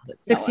 $1,000.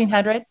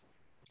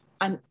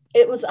 $1,600?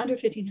 It was under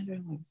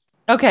 $1,500.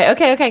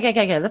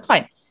 Okay. That's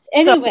fine.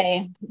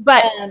 Anyway,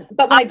 but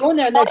when I go in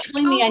there and they're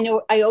telling me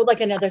I owe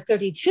like another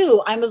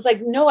 32, I was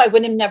like, no, I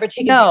would have never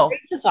taken the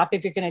braces off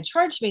if you're going to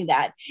charge me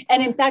that.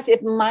 And in fact,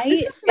 if my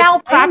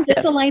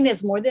Invisalign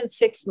is more than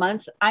 6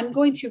 months, I'm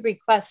going to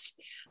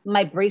request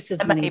my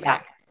braces money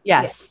back.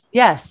 Yes.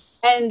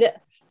 And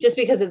just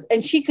because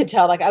and she could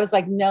tell, like, I was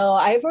like, no,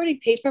 I've already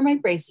paid for my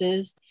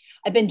braces.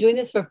 I've been doing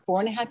this for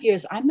 4.5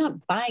 years. I'm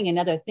not buying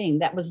another thing.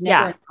 That was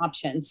never an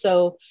option.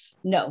 So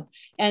no.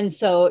 And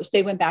so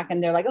they went back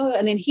and they're like, oh,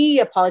 and then he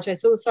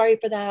apologized. Oh, sorry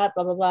for that,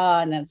 blah, blah,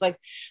 blah. And it's like,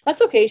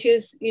 that's okay. She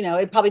was,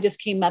 it probably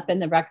just came up in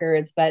the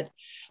records, but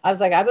I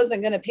was like, I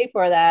wasn't going to pay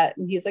for that.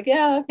 And he's like,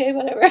 yeah, okay,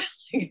 whatever.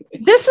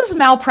 This is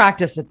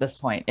malpractice at this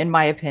point, in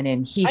my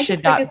opinion. He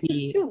should not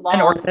be an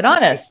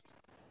orthodontist.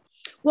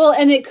 Well,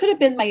 and it could have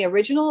been my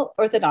original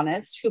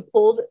orthodontist who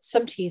pulled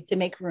some teeth to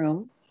make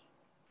room.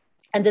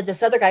 And then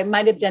this other guy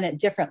might have done it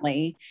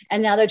differently.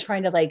 And now they're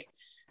trying to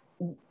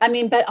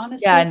but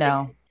honestly. Yeah,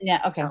 no.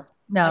 Yeah. Okay.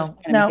 No.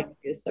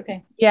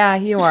 Okay. Yeah,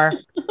 you are.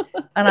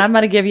 And I'm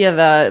going to give you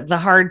the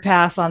hard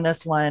pass on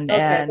this one.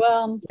 Okay. And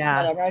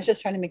whatever. I was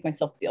just trying to make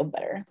myself feel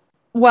better.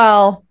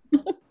 Well,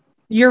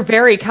 you're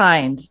very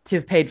kind to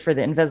have paid for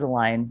the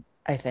Invisalign.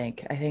 I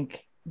think I'm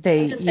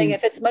just saying,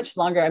 if it's much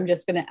longer, I'm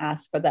just going to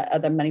ask for that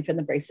other money for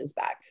the braces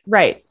back.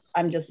 Right.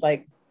 I'm just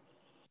like,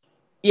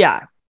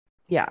 yeah.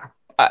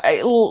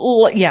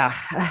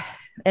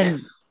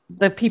 And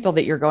the people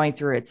that you're going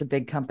through, it's a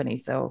big company.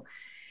 So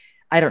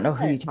I don't know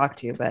who you talk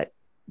to, but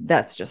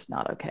that's just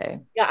not okay.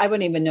 Yeah. I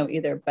wouldn't even know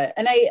either, but,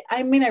 and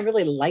I mean, I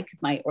really like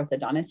my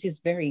orthodontist. He's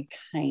very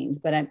kind,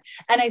 but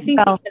I think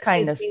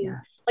kindness,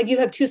 like you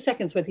have 2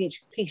 seconds with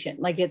each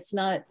patient. Like it's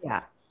not,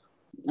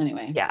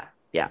 anyway.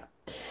 Yeah.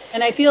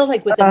 And I feel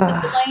like with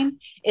Invisalign,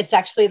 it's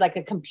actually like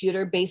a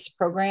computer-based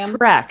program.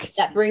 Correct.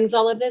 That brings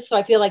all of this. So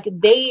I feel like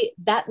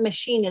that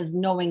machine is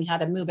knowing how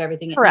to move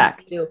everything.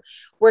 Correct.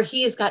 Where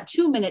he's got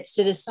 2 minutes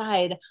to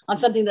decide on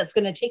something that's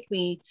going to take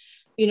me,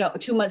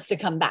 2 months to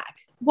come back.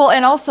 Well,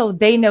 and also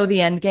they know the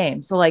end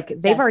game. So like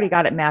they've already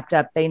got it mapped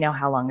up. They know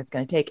how long it's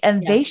going to take.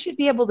 And they should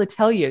be able to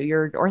tell you,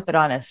 your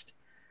orthodontist.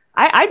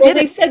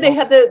 They said they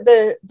have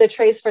the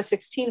trays for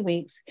 16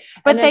 weeks,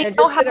 but then they're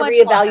just going to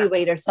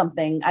reevaluate or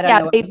something. I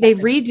don't know. They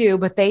redo,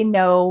 but they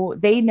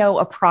know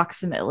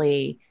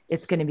approximately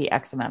it's going to be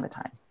X amount of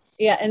time.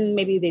 Yeah. And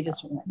maybe they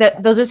just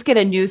they'll just get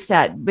a new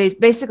set.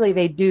 Basically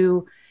they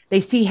do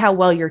they see how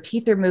well your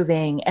teeth are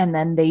moving, and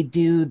then they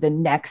do the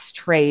next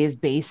trays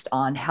based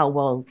on how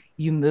well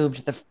you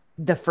moved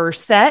the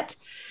first set.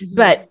 Mm-hmm.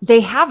 But they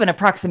have an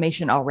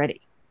approximation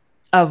already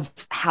of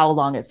how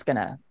long it's going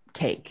to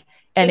take.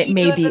 And it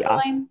may be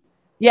off.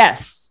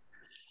 Yes,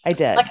 I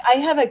did. Like I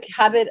have a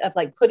habit of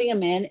like putting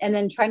them in and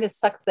then trying to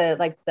suck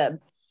the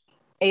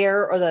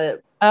air or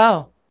the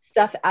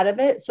stuff out of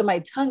it. So my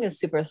tongue is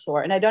super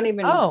sore and I don't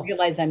even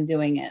realize I'm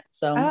doing it.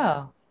 So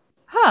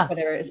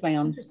whatever, it's my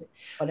own.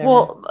 Whatever.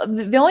 Well,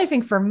 the only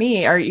thing for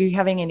me, are you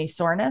having any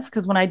soreness?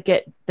 Because when I'd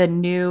get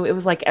it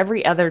was like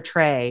every other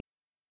tray.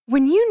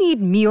 When you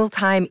need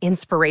mealtime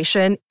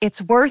inspiration,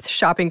 it's worth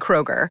shopping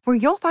Kroger, where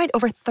you'll find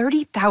over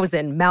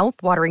 30,000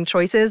 mouth-watering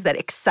choices that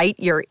excite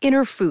your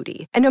inner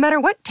foodie. And no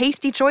matter what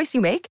tasty choice you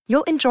make,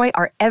 you'll enjoy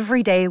our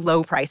everyday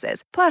low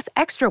prices, plus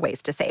extra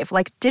ways to save,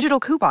 like digital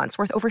coupons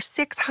worth over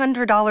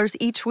 $600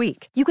 each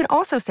week. You can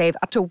also save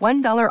up to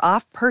 $1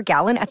 off per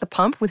gallon at the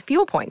pump with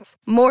fuel points.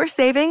 More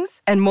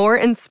savings and more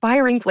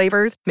inspiring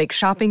flavors make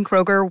shopping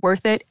Kroger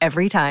worth it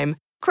every time.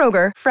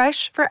 Kroger,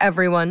 fresh for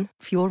everyone.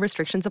 Fuel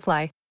restrictions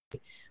apply.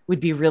 Would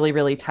be really,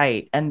 really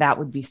tight, and that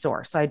would be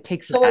sore. So I'd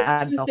take some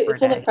Advil.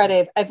 It's only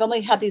Friday. I've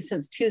only had these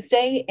since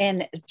Tuesday,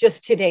 and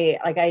just today,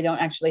 like I don't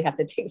actually have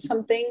to take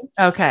something.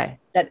 Okay.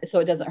 So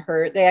it doesn't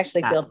hurt. They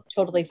actually feel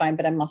totally fine,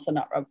 but I'm also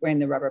not wearing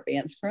the rubber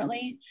bands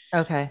currently.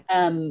 Okay.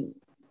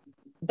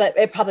 But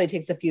it probably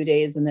takes a few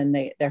days, and then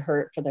they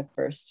hurt for the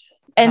first.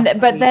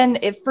 But then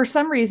if for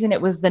some reason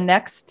it was the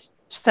next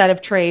set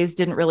of trays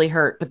didn't really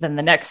hurt, but then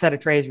the next set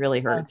of trays really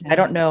hurt. Okay. I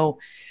don't know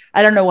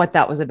what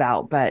that was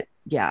about, but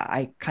yeah,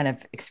 I kind of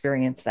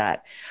experienced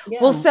that.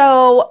 Yeah. Well,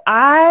 so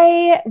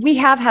we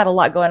have had a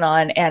lot going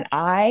on, and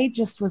I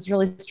just was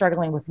really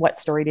struggling with what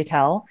story to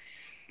tell.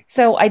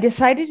 So I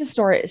decided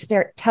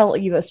to tell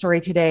you a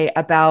story today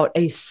about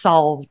a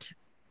solved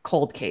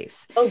cold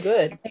case. Oh,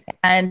 good.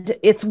 And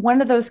it's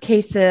one of those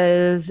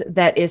cases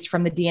that is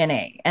from the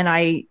DNA. And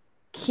I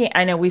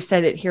know we've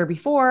said it here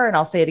before, and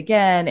I'll say it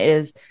again,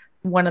 is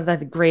one of the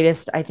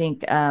greatest, I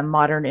think,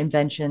 modern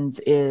inventions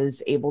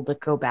is able to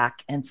go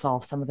back and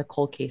solve some of the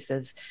cold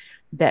cases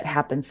that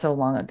happened so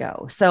long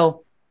ago.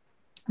 So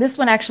this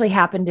one actually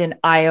happened in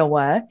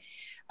Iowa.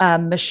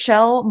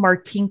 Michelle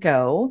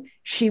Martinko,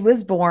 she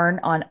was born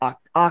on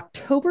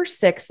October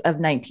 6th of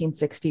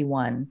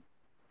 1961.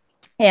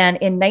 And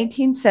in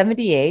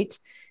 1978,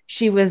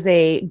 she was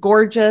a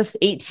gorgeous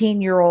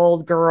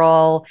 18-year-old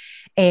girl,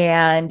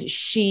 and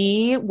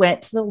she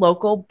went to the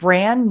local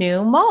brand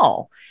new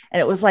mall. And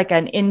it was like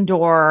an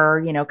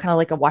indoor, kind of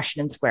like a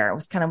Washington Square. It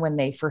was kind of when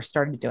they first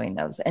started doing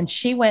those. And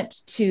she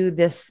went to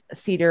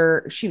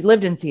she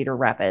lived in Cedar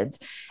Rapids.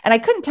 And I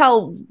couldn't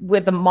tell where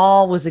the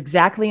mall was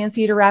exactly in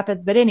Cedar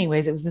Rapids, but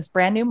anyways, it was this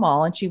brand new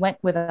mall. And she went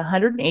with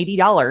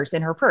 $180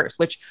 in her purse,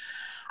 which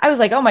I was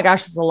like, oh my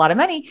gosh, this is a lot of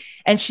money.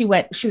 And she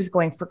was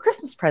going for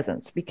Christmas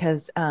presents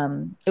because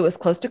it was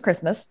close to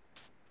Christmas.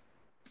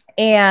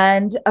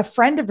 And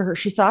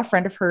she saw a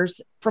friend of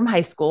hers from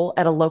high school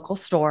at a local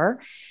store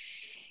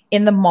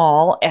in the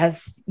mall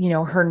as,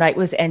 her night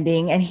was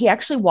ending. And he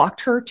actually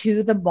walked her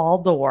to the mall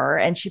door,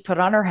 and she put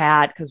on her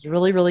hat because it was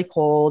really, really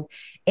cold.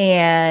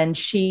 And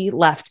she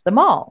left the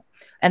mall.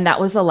 And that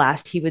was the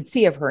last he would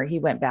see of her. He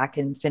went back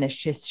and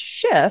finished his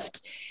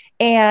shift.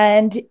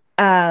 And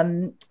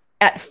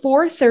at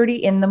 4:30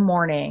 in the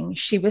morning,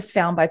 she was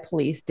found by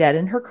police dead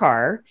in her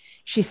car.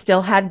 She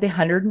still had the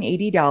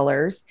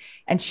 $180,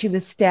 and she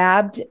was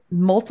stabbed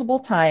multiple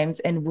times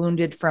and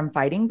wounded from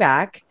fighting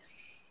back,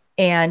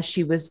 and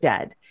she was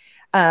dead.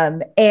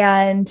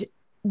 And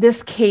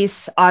this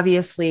case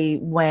obviously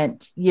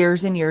went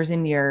years and years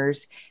and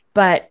years.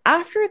 But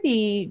after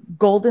the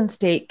Golden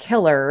State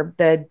Killer,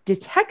 the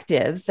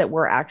detectives that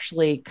were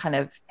actually kind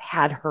of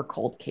had her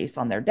cold case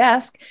on their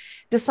desk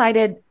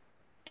decided,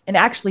 and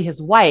actually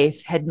his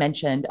wife had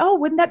mentioned, oh,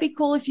 wouldn't that be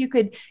cool if you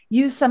could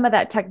use some of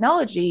that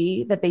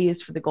technology that they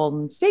used for the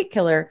Golden State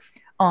Killer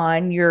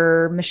on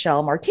your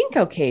Michelle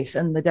Martinko case?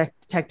 And the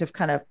detective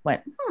kind of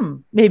went,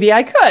 maybe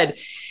I could.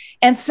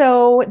 And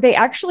so they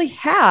actually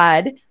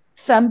had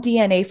some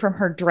DNA from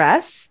her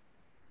dress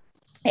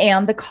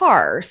and the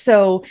car.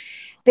 So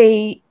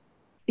he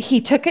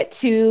took it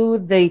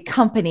to the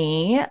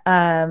company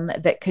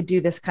that could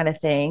do this kind of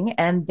thing.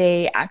 And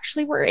they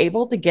actually were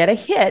able to get a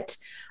hit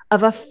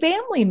of a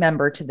family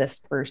member to this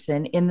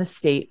person in the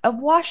state of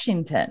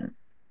Washington.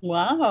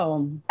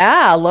 Wow.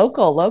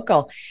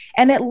 Local.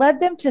 And it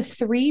led them to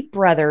 3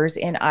 brothers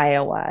in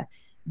Iowa,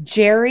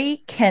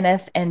 Jerry,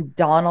 Kenneth, and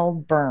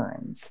Donald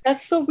Burns.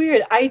 That's so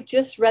weird. I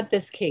just read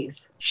this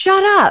case.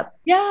 Shut up.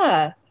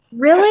 Yeah.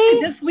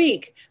 Really? This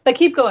week. But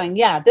keep going.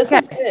 Yeah, this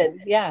was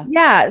good. Yeah.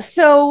 Yeah.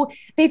 So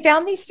they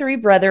found these 3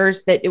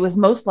 brothers that it was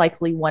most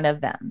likely one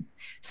of them.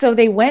 So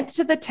they went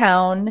to the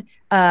town.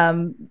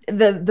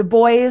 The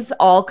boys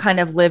all kind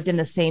of lived in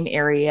the same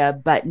area,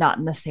 but not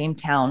in the same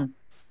town.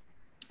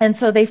 And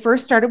so they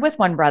first started with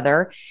one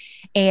brother,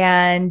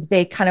 and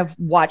they kind of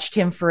watched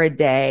him for a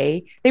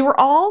day. They were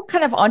all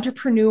kind of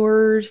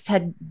entrepreneurs,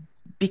 had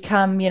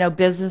become,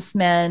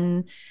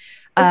 businessmen.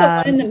 Was there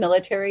one in the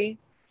military?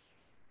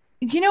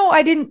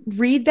 I didn't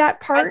read that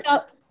I part.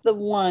 thought the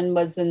one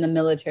was in the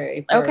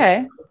military.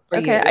 Okay.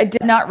 Years. I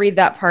did not read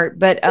that part,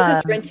 but was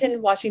this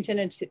Renton,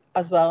 Washington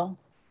as well?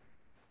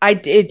 I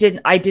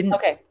didn't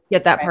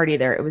get that part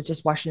either. It was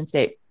just Washington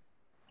State.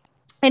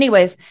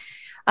 Anyways,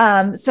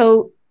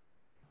 so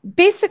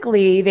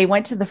basically they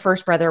went to the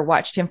first brother,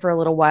 watched him for a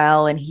little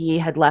while, and he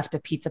had left a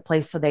pizza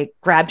place. So they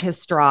grabbed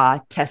his straw,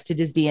 tested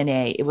his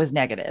DNA. It was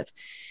negative.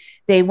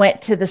 They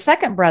went to the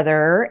second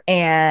brother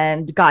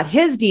and got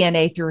his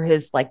DNA through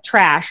his like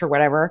trash or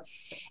whatever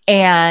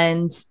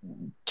and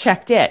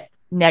checked it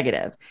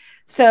negative.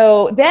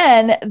 So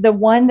then the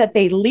one that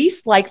they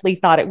least likely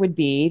thought it would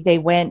be, they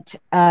went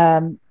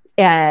and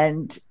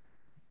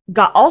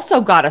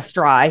got a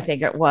straw, I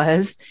think it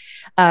was,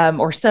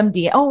 or some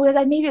DNA. Oh,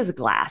 maybe it was a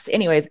glass.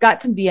 Anyways,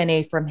 got some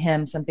DNA from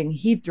him, something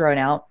he'd thrown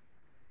out,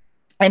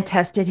 and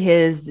tested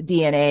his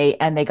DNA,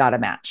 and they got a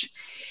match.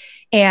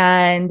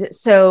 And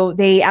so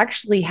they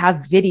actually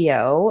have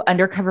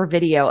undercover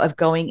video of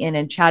going in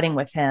and chatting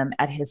with him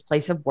at his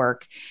place of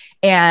work.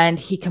 And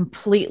he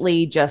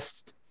completely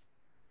just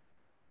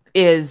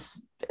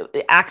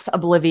acts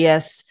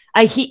oblivious.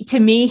 To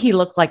me, he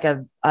looked like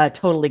a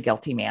totally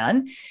guilty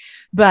man,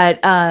 but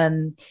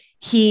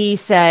he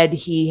said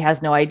he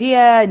has no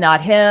idea, not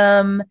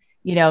him,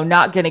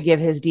 not going to give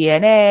his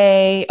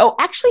DNA. Oh,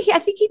 actually, I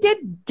think he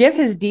did give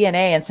his DNA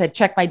and said,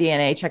 check my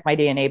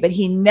DNA, but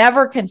he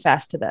never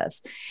confessed to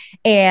this.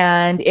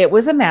 And it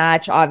was a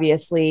match,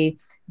 obviously.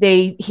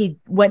 He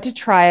went to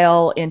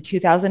trial in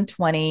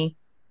 2020.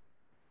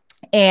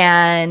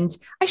 And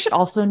I should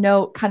also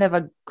note, kind of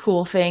a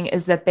cool thing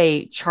is that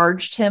they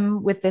charged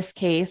him with this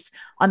case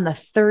on the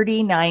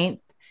 39th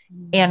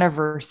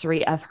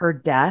anniversary of her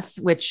death,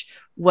 which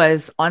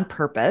was on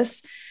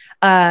purpose.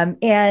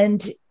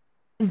 And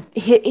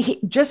he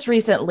just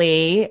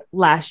recently,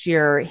 last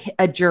year,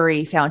 a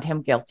jury found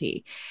him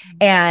guilty,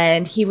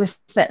 and he was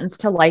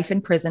sentenced to life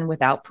in prison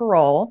without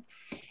parole.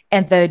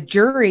 And the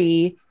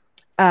jury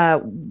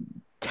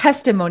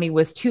testimony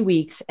was 2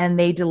 weeks, and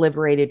they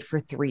deliberated for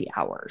 3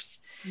 hours.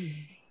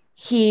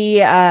 He,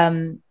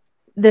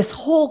 this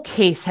whole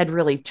case had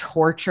really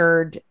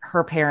tortured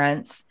her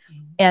parents,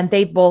 and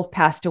they both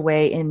passed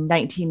away in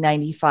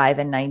 1995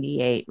 and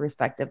 98,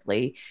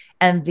 respectively.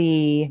 And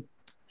the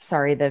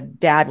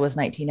dad was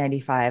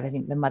 1995. I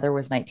think the mother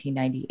was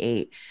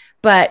 1998.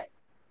 But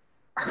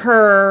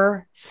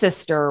her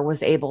sister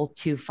was able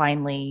to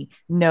finally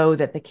know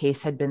that the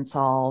case had been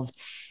solved.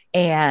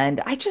 And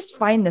I just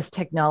find this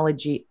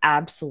technology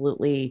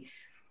absolutely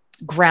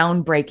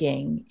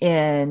groundbreaking.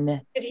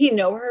 Did he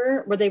know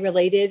her? Were they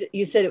related?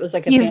 You said it was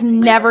like he's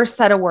never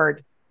said a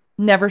word.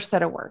 Never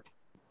said a word.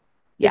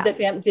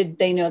 Did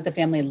they know the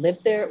family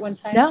lived there at one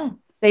time? No,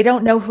 they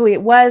don't know who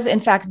it was.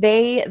 In fact,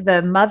 they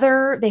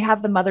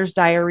have the mother's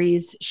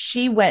diaries.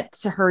 She went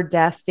to her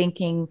death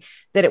thinking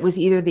that it was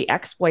either the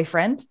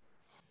ex-boyfriend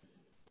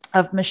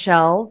of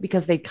Michelle,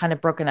 because they'd kind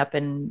of broken up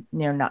in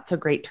not so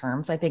great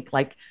terms. I think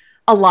like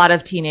a lot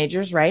of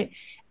teenagers, right?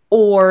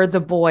 Or the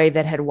boy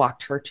that had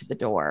walked her to the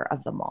door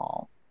of the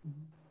mall.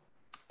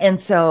 And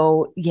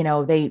so,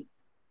 they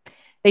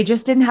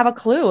just didn't have a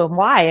clue and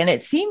why. And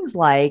it seems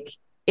like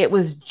it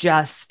was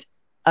just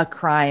a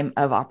crime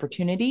of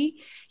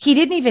opportunity. He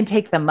didn't even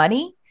take the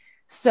money.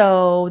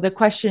 So the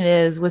question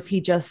is, was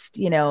he just,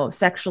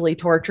 sexually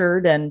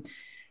tortured and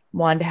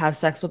wanted to have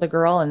sex with a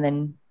girl and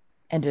then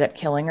ended up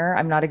killing her?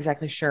 I'm not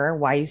exactly sure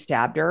why you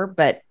stabbed her,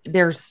 but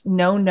there's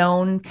no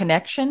known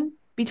connection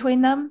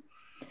between them.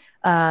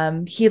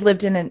 He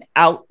lived in an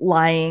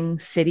outlying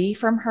city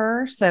from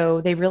her, so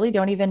they really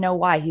don't even know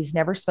why. He's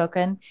never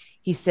spoken.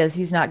 He says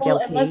he's not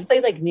guilty. Unless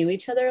they knew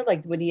each other,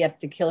 would he have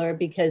to kill her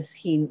because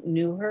he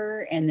knew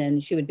her and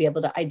then she would be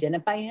able to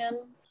identify him?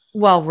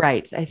 Well,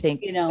 right. I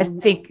think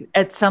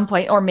at some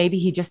point, or maybe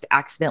he just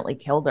accidentally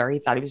killed her. He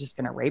thought he was just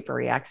going to rape her.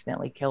 He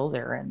accidentally kills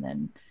her. And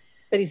then,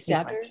 but he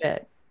stabbed her.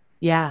 Shit.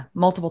 Yeah.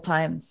 Multiple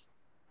times.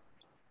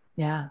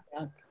 Yeah.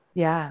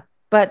 Yeah.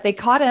 But they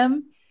caught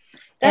him.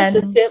 That's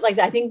just it.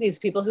 I think these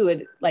people who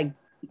had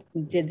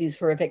did these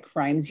horrific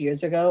crimes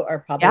years ago are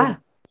probably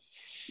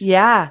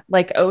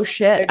oh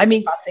shit. I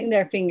mean, crossing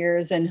their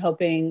fingers and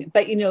hoping,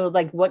 but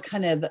what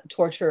kind of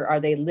torture are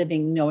they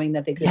living knowing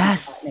that they could be caught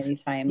at any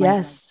time?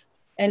 Yes.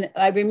 And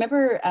I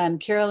remember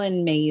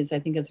Carolyn Mays, I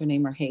think is her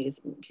name, or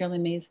Hayes,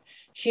 Carolyn Mays.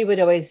 She would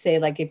always say,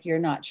 if you're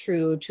not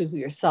true to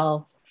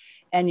yourself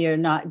and you're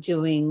not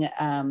doing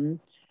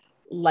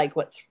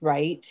what's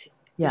right.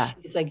 Yeah.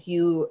 She's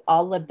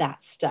all of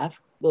that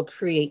stuff will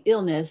create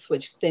illness,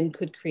 which then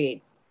could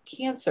create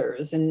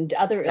cancers and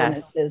other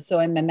illnesses. So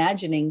I'm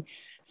imagining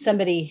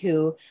somebody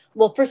who,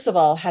 first of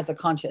all, has a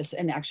conscience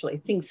and actually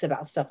thinks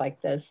about stuff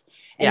like this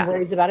and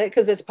worries about it,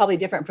 because it's probably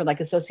different from a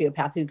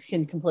sociopath who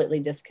can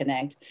completely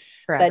disconnect.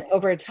 Correct. But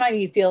over time,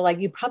 you feel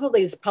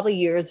it's probably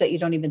years that you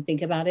don't even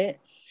think about it.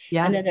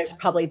 Yeah. And then there's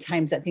probably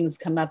times that things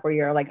come up where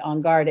you're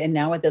on guard. And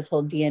now with this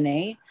whole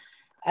DNA,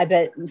 I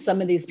bet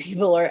some of these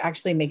people are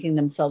actually making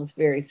themselves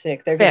very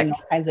sick. They're getting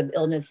all kinds of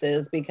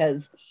illnesses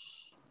because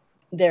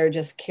they're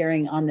just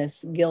carrying on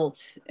this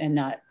guilt and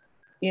not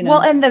you know.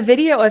 Well, and the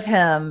video of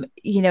him,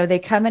 they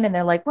come in and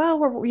they're like, well,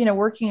 we're,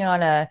 working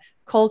on a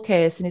cold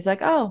case. And he's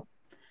like, oh,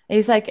 and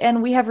he's like,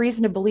 and we have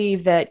reason to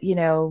believe that,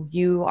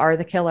 you are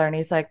the killer. And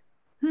he's like,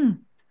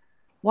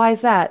 why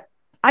is that?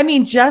 I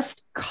mean,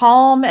 just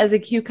calm as a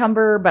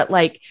cucumber, but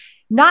like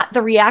not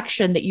the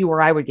reaction that you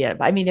or I would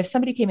give. I mean, if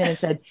somebody came in and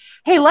said,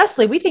 hey,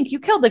 Leslie, we think you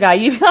killed the guy,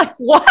 you'd be like,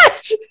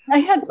 what?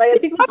 I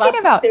think it was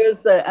last week, there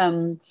was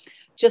the,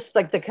 just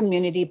like the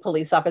community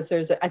police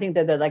officers. I think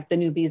they're the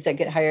newbies that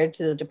get hired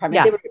to the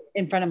department. They were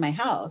in front of my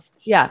house.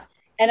 Yeah.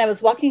 And I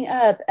was walking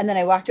up and then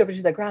I walked over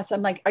to the grass.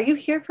 I'm like, are you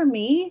here for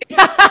me?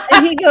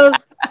 And he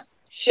goes,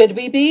 should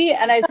we be?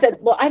 And I said,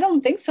 well, I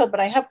don't think so, but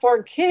I have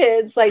 4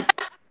 kids.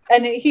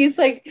 And he's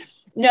like,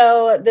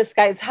 no, this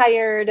guy's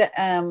hired.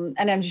 And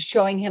I'm just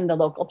showing him the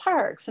local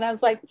parks. And I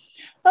was like,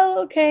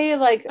 oh, okay.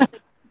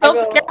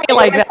 Don't scare me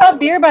like that. I saw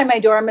beer by my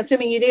door. I'm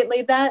assuming you didn't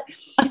leave that.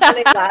 And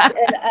they laughed.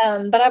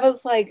 But I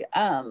was like,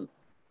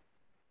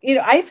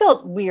 I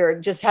felt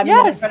weird just having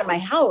them in front of my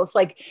house.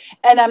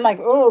 And I'm like,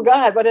 oh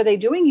God, what are they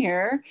doing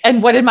here?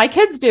 And what did my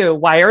kids do?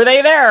 Why are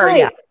they there? Right.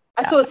 Yeah.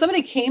 So if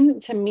somebody came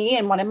to me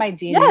and wanted my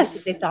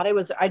DNA, they thought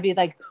I'd be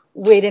like,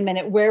 wait a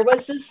minute, where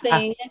was this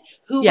thing?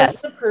 Who was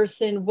the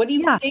person? What do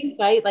you think?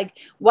 Right?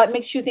 What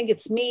makes you think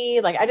it's me?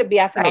 I'd be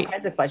asking all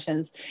kinds of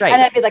questions. Right.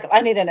 And I'd be like,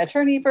 I need an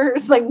attorney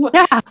first.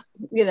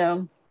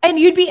 And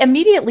you'd be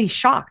immediately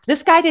shocked.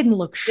 This guy didn't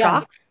look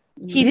shocked.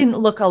 Yeah. He didn't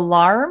look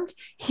alarmed.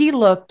 He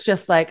looked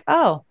just like,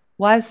 oh,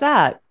 why is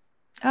that?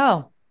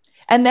 Oh.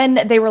 And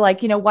then they were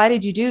like, why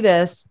did you do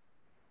this?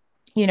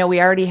 We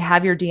already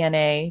have your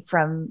DNA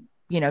from,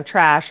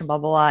 trash and blah,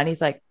 blah, blah. And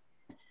he's like,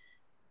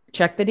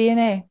 check the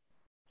DNA.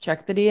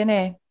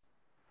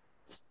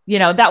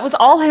 That was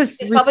all his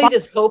response. Probably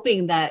just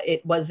hoping that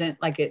it wasn't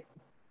it.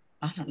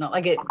 I don't know.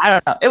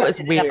 It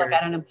was weird.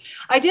 I don't know.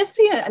 I did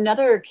see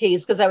another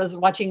case because I was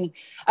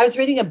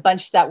reading a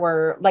bunch that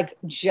were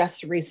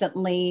just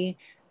recently,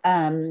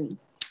 they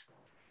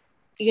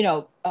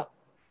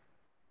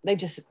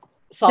just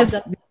solved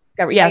them.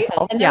 Yeah. Right?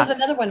 And there was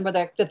another one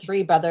where the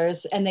 3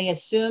 brothers, and they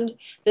assumed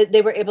that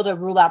they were able to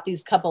rule out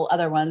these couple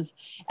other ones.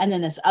 And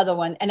then this other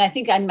one, and I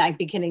think I might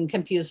be getting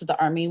confused with the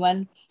Army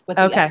one with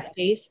the other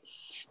case.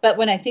 But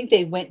when I think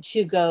they went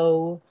to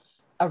go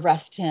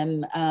arrest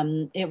him,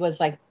 it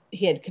was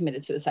he had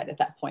committed suicide at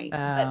that point.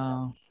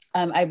 Oh.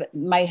 But I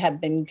might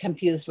have been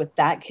confused with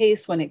that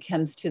case when it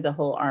comes to the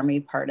whole Army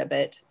part of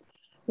it.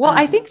 Well,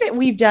 I think that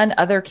we've done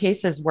other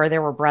cases where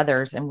there were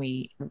brothers and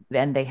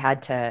they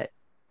had to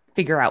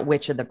figure out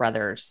which of the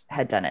brothers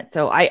had done it.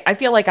 So I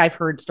feel like I've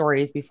heard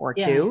stories before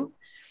too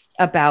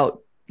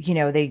about,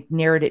 they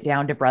narrowed it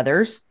down to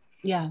brothers.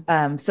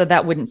 Yeah. So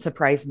that wouldn't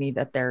surprise me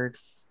that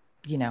there's,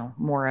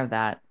 more of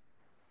that.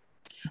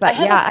 But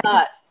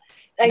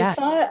I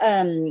saw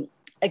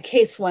a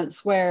case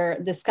once where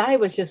this guy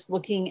was just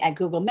looking at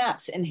Google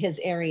Maps in his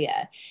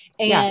area.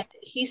 And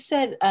he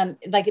said, I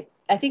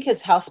think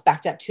his house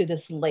backed up to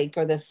this lake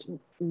or this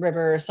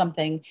river or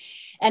something.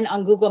 And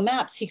on Google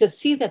Maps, he could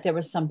see that there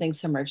was something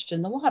submerged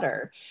in the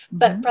water,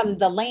 but from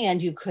the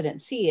land, you couldn't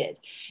see it.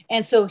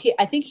 And so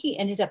I think he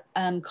ended up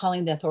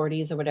calling the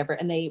authorities or whatever,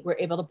 and they were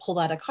able to pull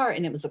out a car,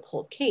 and it was a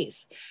cold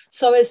case.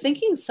 So I was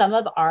thinking some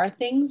of our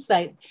things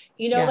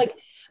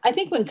I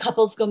think when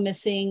couples go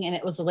missing and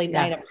it was a late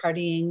night of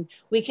partying,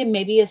 we can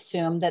maybe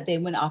assume that they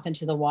went off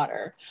into the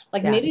water.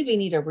 Maybe we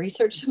need to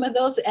research some of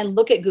those and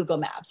look at Google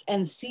Maps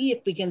and see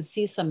if we can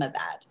see some of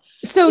that.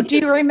 So do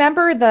you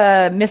remember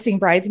the missing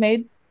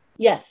bridesmaid?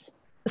 Yes.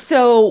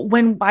 So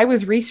when I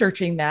was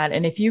researching that,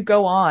 and if you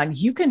go on,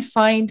 you can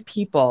find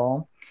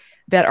people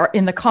that are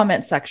in the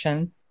comment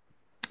section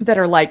that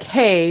are like,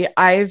 hey,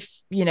 I've,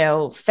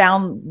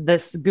 found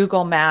this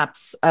Google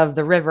Maps of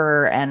the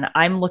river and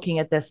I'm looking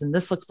at this and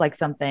this looks like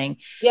something.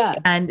 Yeah.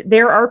 And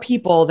there are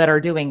people that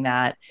are doing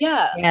that.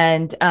 Yeah.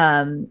 And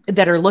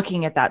that are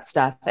looking at that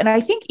stuff. And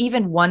I think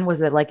even one was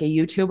a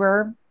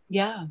YouTuber.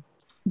 Yeah.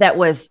 That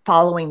was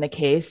following the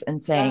case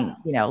and saying,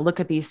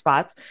 look at these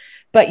spots.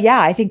 But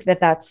I think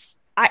that's,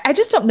 I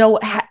just don't know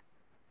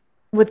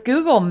with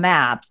Google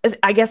Maps,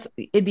 I guess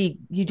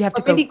you'd have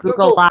to go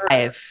Google Live.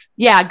 Earth.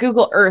 Yeah.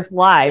 Google Earth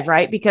Live.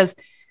 Right. Because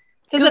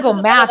Google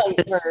Maps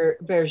is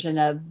version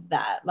of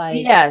that.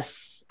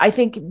 Yes, I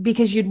think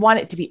because you'd want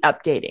it to be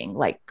updating,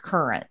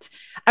 current.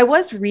 I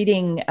was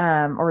reading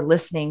or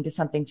listening to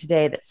something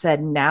today that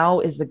said now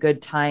is a good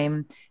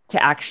time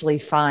to actually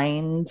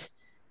find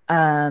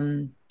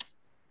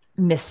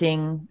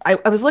missing. I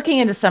was looking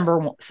into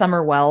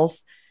Summer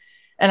Wells,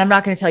 and I'm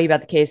not going to tell you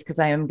about the case because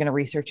I am going to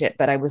research it,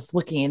 but I was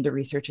looking into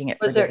researching it.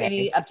 Was there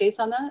any updates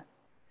on that?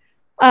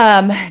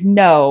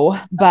 No,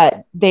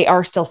 but they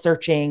are still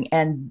searching.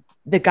 And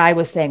the guy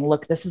was saying,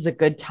 look, this is a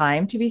good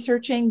time to be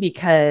searching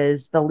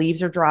because the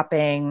leaves are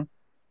dropping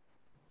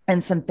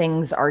and some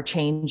things are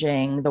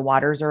changing. The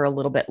waters are a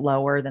little bit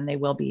lower than they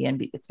will be,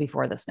 and it's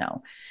before the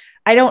snow.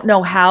 I don't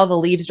know how the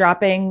leaves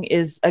dropping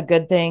is a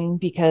good thing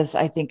because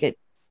I think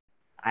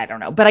I don't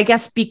know, but I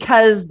guess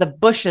because the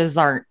bushes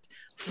aren't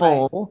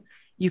full,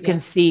 you can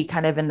see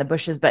kind of in the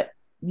bushes, but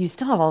you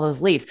still have all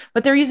those leaves,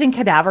 but they're using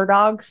cadaver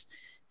dogs.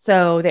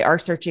 So they are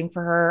searching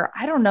for her.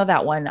 I don't know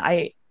that one.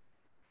 I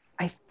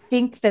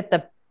think that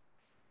the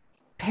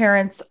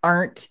parents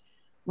aren't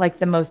like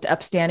the most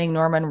upstanding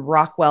Norman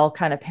Rockwell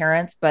kind of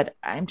parents, but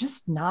I'm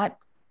just not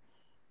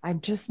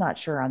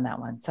sure on that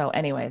one. So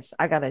anyways,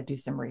 I got to do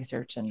some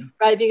research and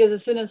right. Because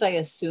as soon as I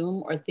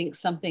assume or think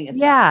something, it's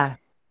yeah.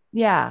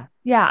 Yeah.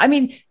 Yeah. I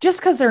mean, just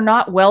because they're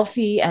not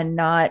wealthy and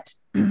not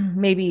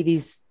maybe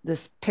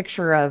this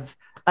picture of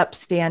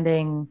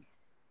upstanding,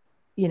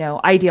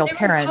 ideal they were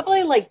parents.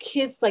 probably like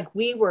kids like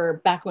we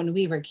were back when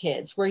we were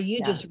kids, where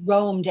you just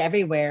roamed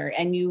everywhere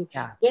and you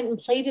went and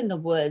played in the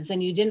woods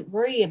and you didn't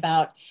worry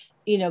about,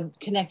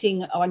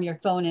 connecting on your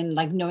phone and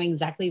like knowing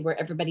exactly where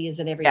everybody is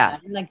at every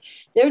time. Like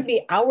there would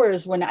be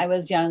hours when I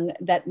was young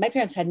that my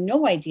parents had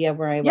no idea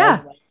where I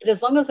was. But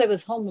as long as I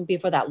was home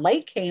before that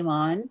light came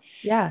on,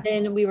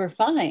 then we were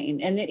fine.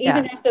 And then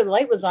even after the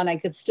light was on, I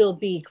could still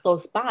be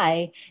close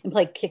by and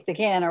play kick the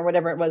can or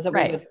whatever it was that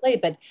we would play.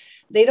 But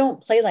they don't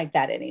play like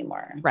that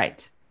anymore.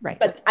 Right.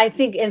 But I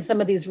think in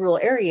some of these rural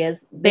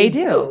areas, they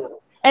do.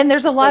 And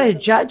there's a lot of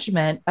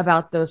judgment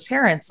about those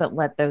parents that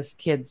let those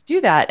kids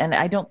do that. And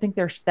I don't think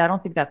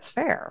that's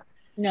fair.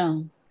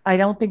 No, I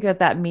don't think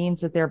that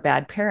means that they're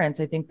bad parents.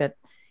 I think that,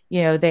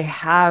 they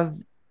have,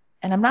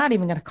 and I'm not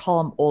even going to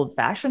call them old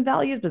fashioned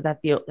values, but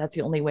that's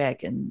the only way I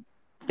can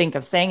think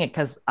of saying it,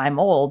 because I'm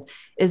old,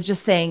 is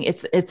just saying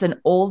it's an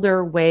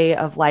older way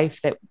of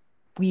life that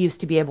we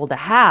used to be able to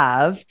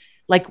have.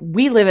 Like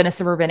we live in a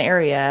suburban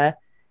area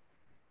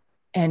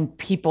and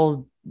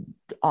people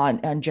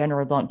on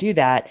general don't do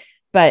that.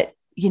 But,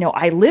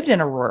 I lived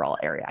in a rural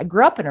area. I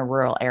grew up in a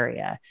rural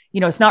area.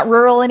 It's not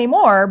rural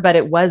anymore, but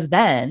it was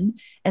then.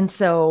 And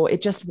so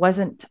it just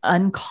wasn't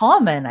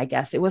uncommon, I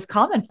guess. It was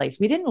commonplace.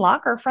 We didn't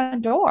lock our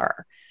front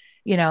door,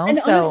 And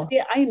so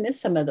honestly, I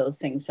miss some of those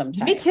things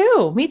sometimes. Me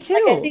too. Like,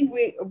 I think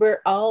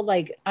we're all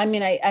like, I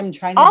mean, I'm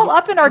trying to all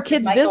up in our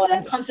kids' business.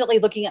 I'm constantly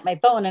looking at my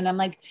phone and I'm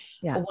like,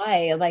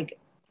 why? Like,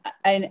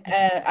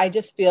 I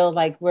just feel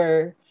like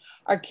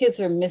our kids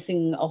are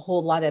missing a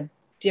whole lot of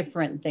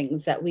different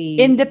things that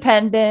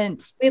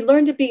independent. We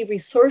learn to be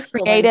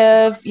resourceful,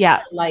 creative,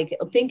 like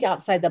think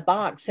outside the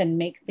box and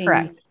make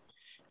things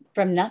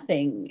from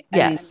nothing.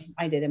 Yes.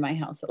 I did in my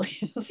house at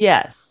least.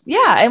 Yes.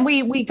 Yeah. And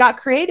we got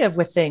creative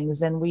with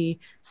things and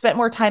we spent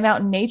more time out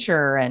in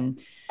nature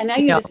and now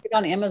you just get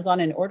on Amazon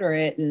and order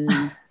it and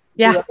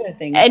do other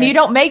things. And you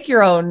don't make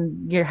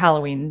your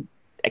Halloween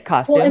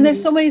costume. Well, and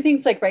there's so many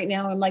things like right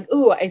now I'm like,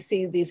 oh, I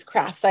see these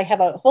crafts. I have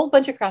a whole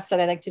bunch of crafts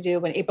that I like to do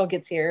when April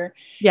gets here.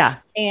 Yeah.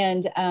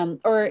 And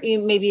or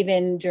maybe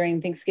even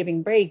during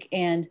Thanksgiving break.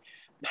 And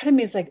part of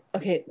me is like,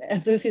 okay,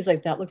 and Lucy's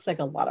like, that looks like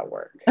a lot of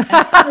work.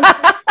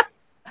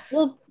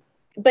 Well,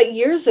 but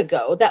years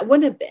ago that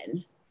wouldn't have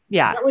been.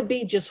 Yeah. That would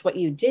be just what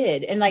you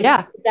did. And like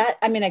that,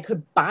 I mean, I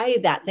could buy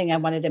that thing I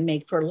wanted to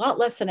make for a lot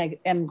less than I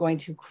am going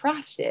to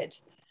craft it.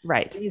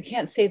 Right. You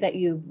can't say that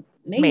you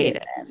made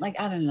it. Then. Like,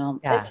 I don't know.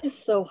 Yeah. It's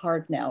just so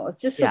hard now.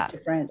 It's just so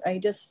different. I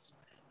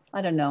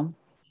don't know.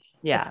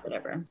 Yeah. It's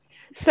whatever.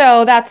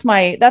 So that's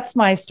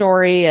my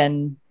story.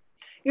 And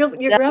your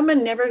grandma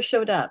never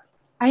showed up.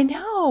 I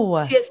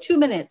know. She has 2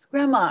 minutes.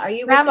 Grandma, are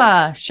you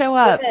Grandma, show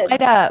up.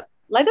 Light up.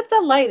 Light up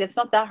that light. It's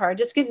not that hard.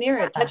 Just get near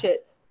it. Touch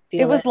it.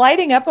 It was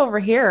lighting up over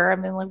here. I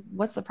mean, like,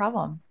 what's the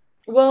problem?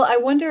 Well, I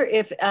wonder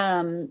if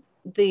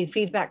the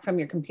feedback from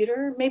your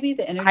computer, maybe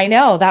the energy. I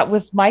know, that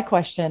was my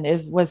question,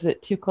 was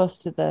it too close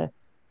to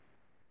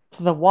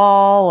the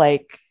wall?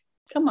 Like,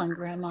 come on,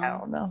 Grandma. I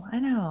don't know. I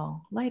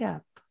know. Light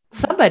up.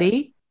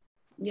 Somebody.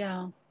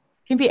 Yeah.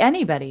 Can be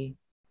anybody.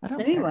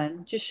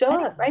 Anyone. Just show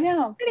up right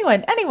now.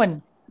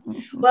 Anyone.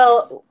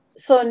 Well,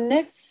 so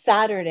next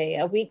Saturday,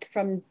 a week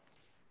from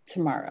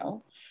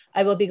tomorrow,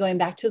 I will be going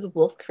back to the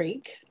Wolf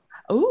Creek.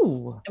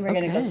 Oh, and we're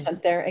going to go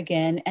hunt there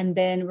again. And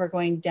then we're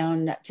going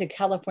down to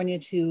California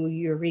to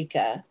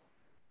Eureka.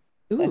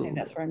 Ooh. I think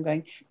that's where I'm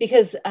going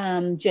because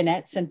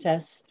Jeanette sent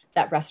us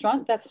that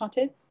restaurant that's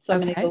haunted. So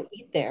I'm going to go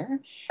eat there.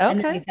 Okay.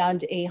 And then we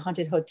found a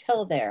haunted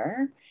hotel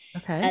there.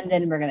 Okay. And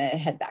then we're going to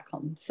head back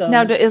home. So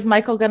now, is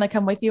Michael going to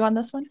come with you on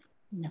this one?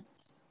 No.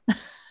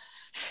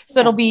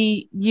 So it'll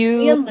be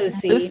you and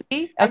Lucy.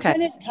 Okay. I'm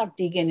trying to talk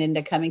Deegan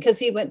into coming because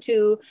he went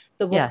to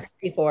the Wolf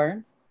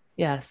before.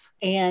 Yes.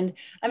 And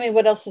I mean,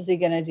 what else is he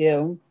going to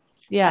do?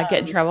 Yeah. Get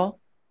in trouble.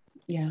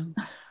 Yeah.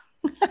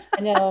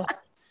 I know.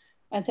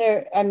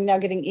 I'm now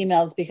getting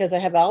emails because I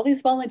have all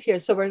these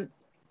volunteers. So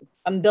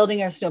I'm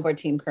building our snowboard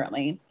team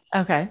currently.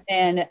 Okay.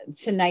 And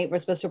tonight we're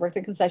supposed to work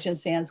the concession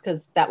stands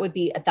because that would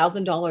be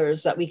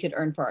 $1,000 that we could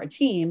earn for our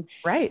team.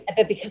 Right.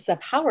 But because the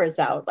power's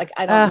out, like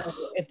I don't know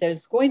if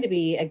there's going to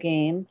be a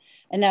game.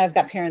 And now I've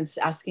got parents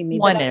asking me,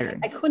 but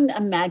I couldn't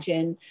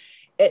imagine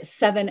it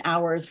 7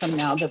 hours from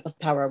now that the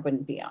power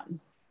wouldn't be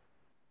on.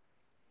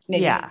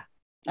 Maybe. Yeah.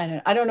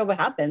 I don't know what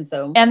happened.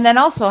 So, and then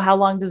also, how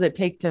long does it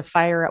take to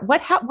fire up?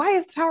 Why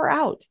is the power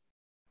out?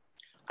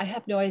 I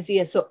have no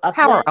idea. So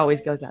power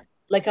always goes up.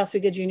 Like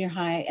Oswego Junior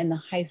High and the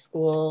high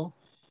school.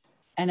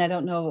 And I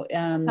don't know.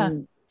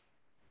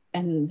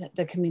 and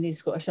the community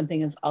school or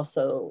something is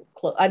also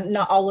close.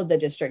 Not all of the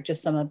district,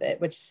 just some of it,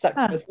 which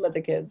sucks for some of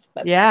the kids.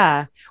 But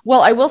yeah.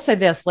 Well, I will say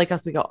this, Lake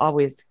Oswego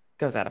always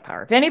goes out of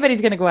power. If anybody's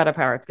going to go out of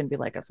power, it's going to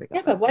be Lake Oswego.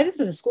 Yeah, but why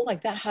doesn't a school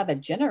like that have a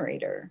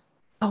generator?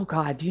 Oh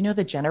God, do you know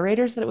the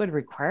generators that it would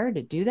require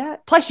to do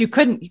that? Plus you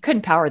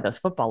couldn't power those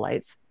football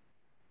lights.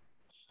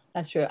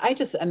 That's true. I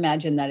just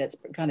imagine that it's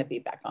going to be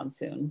back on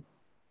soon.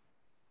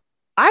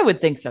 I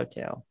would think so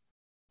too.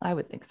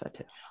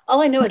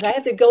 All I know is I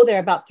have to go there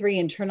about 3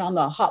 and turn on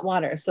the hot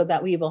water so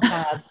that we will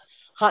have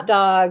hot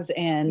dogs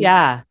and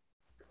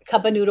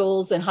cup of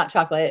noodles and hot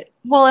chocolate.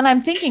 Well, and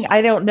I'm thinking,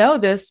 I don't know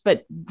this,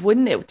 but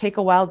wouldn't it take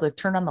a while to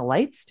turn on the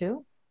lights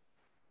too?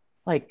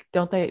 Like,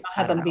 don't they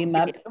have them beam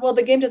up? Well,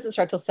 the game doesn't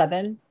start till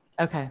 7.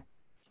 Okay.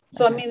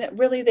 So, I mean,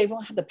 really, they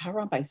won't have the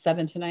power on by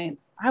 7 tonight.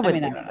 I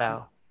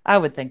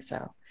would think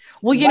so.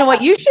 Well, you know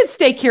what? You should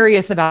stay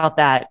curious about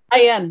that. I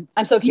am.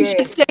 I'm so curious.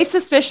 You should stay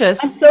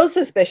suspicious. I'm so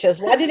suspicious.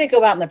 Why did it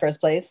go out in the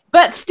first place?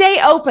 But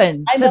stay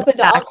open. I'm open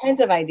to all kinds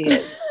of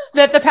ideas.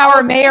 That the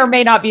power may or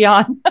may not be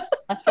on.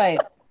 That's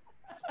right.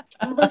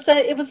 Melissa,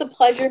 it was a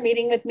pleasure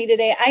meeting with me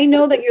today. I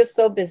know that you're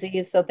so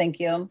busy, so thank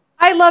you.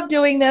 I love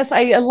doing this.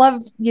 I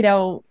love,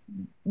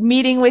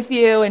 meeting with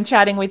you and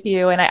chatting with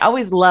you. And I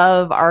always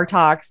love our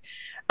talks.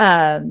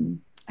 I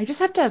just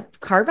have to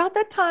carve out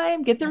that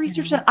time, get the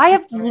research done. I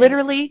have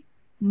literally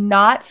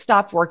not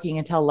stopped working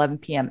until 11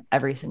 p.m.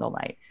 every single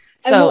night.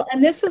 So,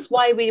 and this is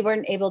why we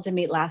weren't able to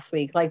meet last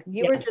week. Like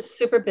you were just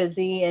super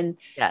busy and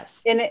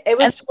it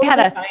was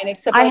totally fine,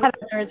 except our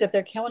listeners, if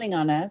they're counting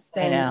on us.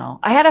 Then... I know.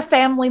 I had a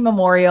family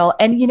memorial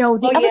and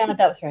that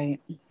was right.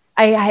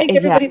 I think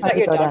everybody thought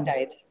your dog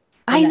died.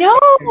 I know.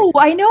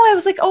 I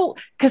was like,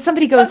 because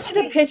somebody goes,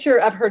 posted a picture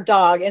of her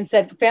dog and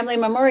said family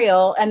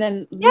memorial and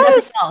then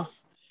nothing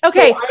else.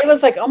 Okay. So I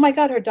was like, oh my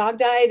God, her dog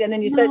died. And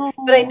then you said,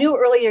 but I knew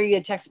earlier you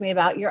had texted me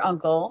about your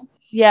uncle.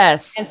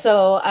 Yes. And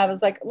so I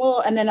was like, well,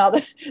 and then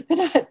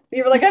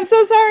you were like, I'm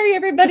so sorry,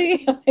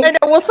 everybody. Like, I know.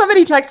 Well,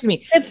 somebody texted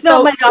me. It's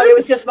not my dog. It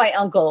was just my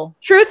uncle.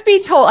 Truth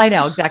be told, I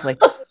know exactly.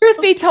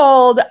 Truth be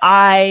told,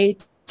 I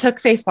took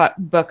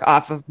Facebook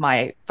off of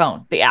my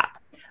phone, the app.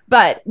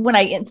 But when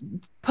I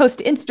post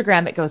to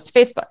Instagram, it goes to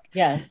Facebook.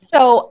 Yes.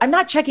 So I'm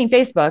not checking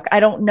Facebook. I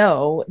don't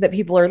know that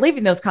people are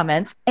leaving those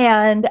comments.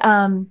 And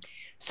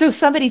so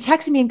somebody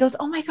texted me and goes,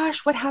 oh my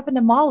gosh, what happened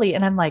to Molly?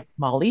 And I'm like,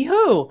 Molly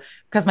who?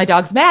 Because my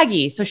dog's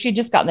Maggie. So she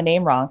just got the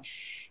name wrong.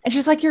 And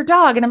she's like, your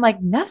dog. And I'm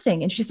like,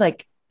 nothing. And she's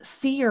like,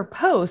 see your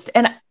post.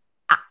 And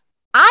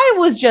I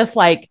was just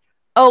like,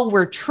 oh,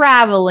 we're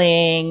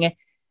traveling.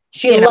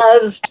 She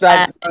loves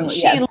traveling.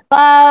 She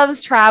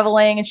loves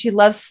traveling and she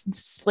loves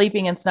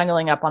sleeping and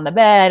snuggling up on the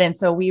bed. And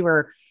so we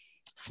were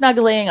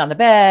snuggling on the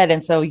bed.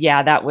 And so,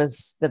 that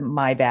was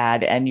my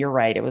bad. And you're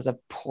right. It was a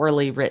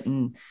poorly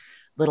written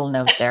little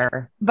note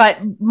there, but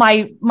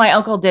my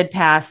uncle did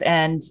pass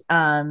and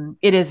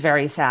it is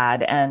very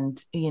sad.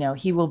 And,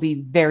 he will be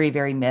very,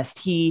 very missed.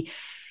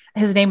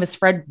 His name is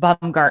Fred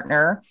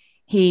Baumgartner.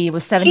 He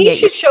was 78. He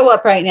should show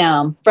up right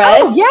now.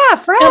 Fred. Oh yeah.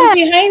 Fred. Come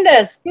behind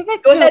us.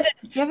 Go ahead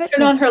and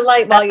turn on her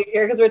light while you're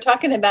here. Cause we're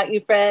talking about you,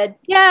 Fred.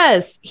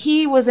 Yes.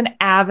 He was an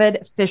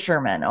avid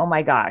fisherman. Oh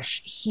my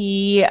gosh.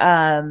 He,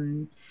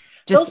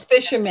 those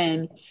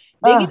fishermen,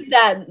 they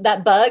get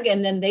that bug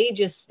and then they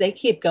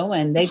keep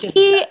going. That's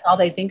all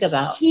they think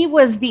about. He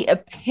was the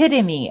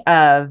epitome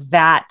of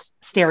that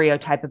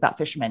stereotype about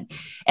fishermen.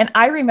 And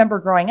I remember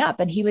growing up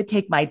and he would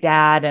take my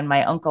dad and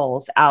my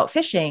uncles out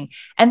fishing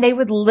and they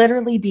would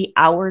literally be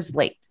hours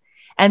late.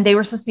 And they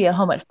were supposed to be at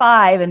home at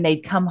 5 and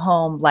they'd come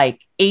home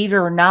like 8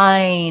 or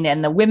 9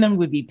 and the women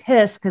would be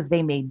pissed because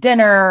they made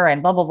dinner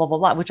and blah, blah, blah, blah,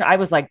 blah, which I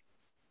was like,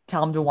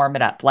 tell them to warm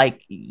it up.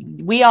 Like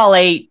we all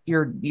ate,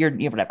 you're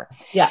whatever.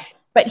 Yeah.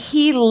 But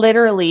he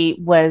literally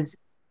was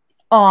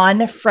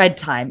on Fred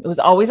time. It was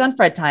always on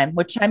Fred time.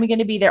 What time are you going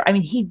to be there? I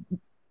mean, he'd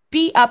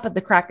be up at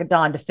the crack of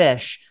dawn to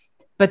fish,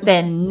 but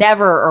then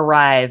never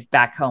arrive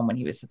back home when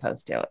he was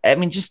supposed to. I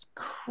mean, just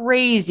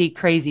crazy,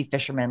 crazy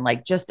fisherman,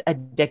 like just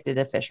addicted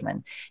to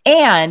fishermen.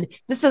 And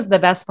this is the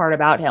best part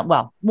about him.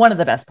 Well, one of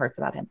the best parts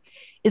about him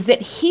is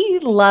that he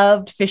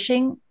loved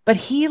fishing, but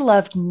he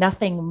loved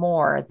nothing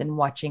more than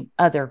watching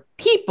other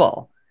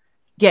people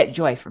get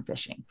joy from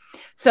fishing.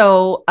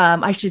 So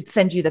I should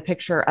send you the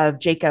picture of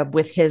Jacob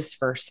with his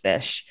first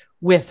fish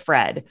with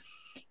Fred.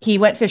 He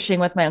went fishing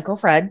with my Uncle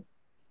Fred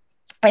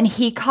and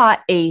he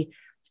caught a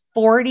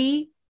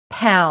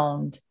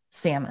 40-pound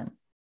salmon.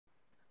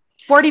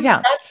 40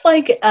 pounds. That's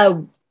like,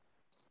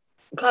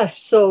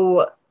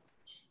 so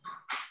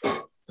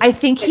I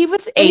think he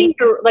was 8.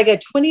 Like a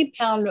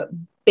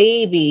 20-pound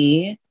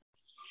baby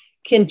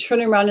can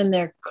turn around in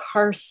their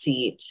car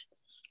seat.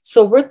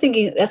 So we're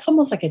thinking that's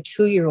almost like a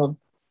 2-year-old.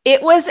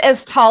 It was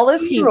as tall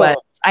as he was.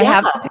 I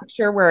have a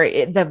picture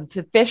where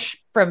the fish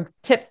from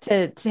tip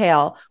to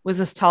tail was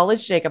as tall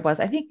as Jacob was.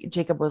 I think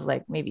Jacob was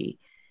like maybe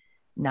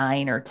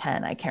 9 or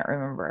 10. I can't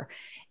remember.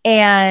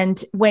 And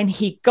when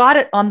he got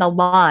it on the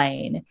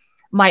line,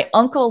 my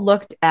uncle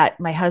looked at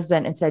my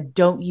husband and said,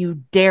 don't you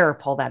dare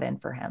pull that in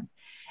for him.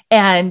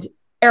 And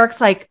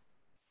Eric's like,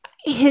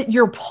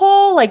 your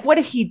pole, like, what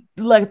if he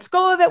lets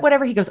go of it,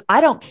 whatever. He goes,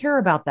 I don't care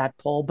about that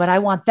pole, but I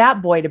want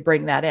that boy to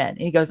bring that in. And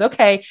he goes,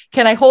 okay,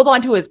 can I hold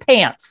on to his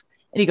pants?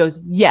 And he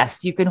goes,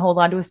 yes, you can hold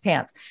on to his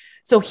pants.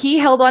 So he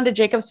held on to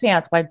Jacob's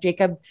pants while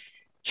Jacob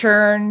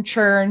churn.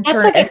 That's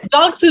like a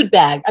dog food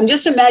bag. I'm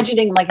just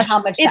imagining like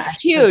how much.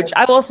 It's huge.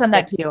 I will send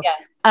that to you. Yeah.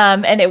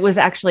 And it was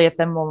actually at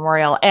the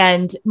memorial.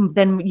 And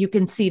then you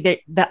can see that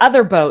the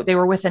other boat, they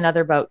were with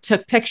another boat,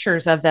 took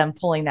pictures of them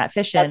pulling that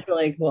fish in. That's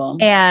really cool.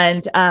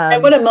 And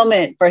what a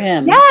moment for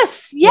him.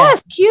 Yes,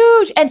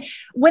 huge. And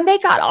when they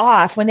got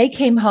off, when they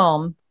came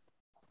home,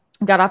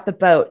 got off the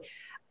boat,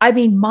 I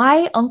mean,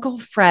 my Uncle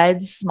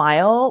Fred's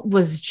smile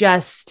was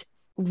just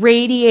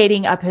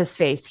radiating up his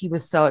face. He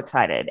was so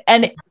excited.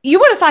 And you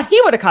would have thought he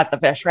would have caught the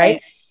fish,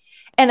 right?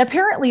 And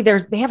apparently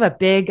they have a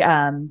big,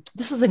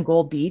 this was in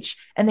Gold Beach,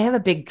 and they have a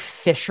big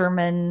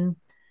fisherman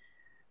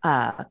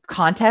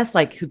contest,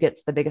 like who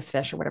gets the biggest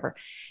fish or whatever.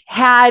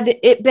 Had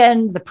it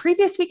been the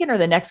previous weekend or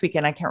the next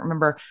weekend, I can't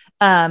remember,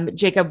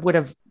 Jacob would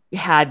have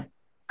had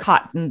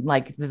caught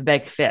like the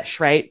big fish,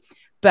 right?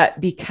 But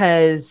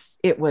because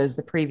it was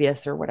the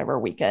previous or whatever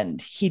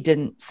weekend, he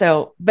didn't.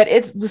 So, but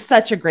it was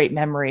such a great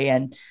memory.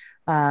 And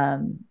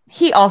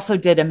he also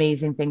did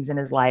amazing things in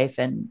his life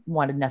and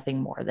wanted nothing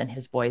more than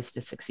his boys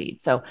to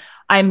succeed. So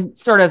I'm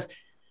sort of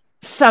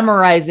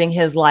summarizing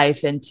his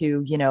life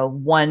into,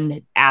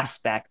 one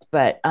aspect,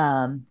 but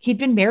he'd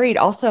been married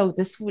also.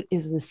 This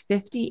is his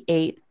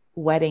 58th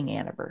wedding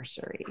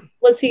anniversary.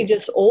 Was he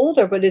just old,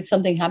 or did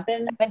something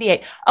happen?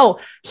 78. Oh,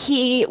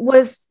 he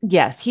was,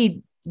 yes,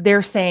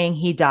 they're saying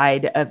he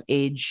died of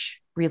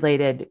age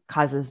related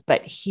causes,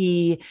 but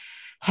he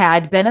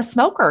had been a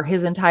smoker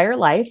his entire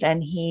life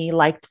and he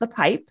liked the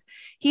pipe.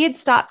 He had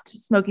stopped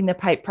smoking the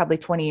pipe probably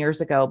 20 years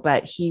ago,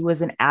 but he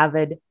was an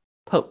avid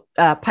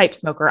pipe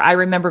smoker. I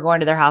remember going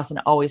to their house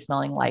and always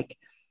smelling like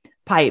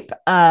pipe.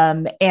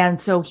 And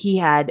so he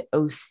had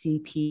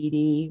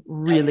OCPD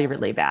really,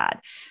 really bad.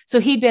 So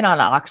he'd been on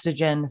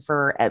oxygen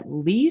for at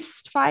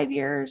least 5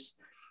 years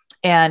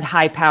and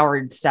high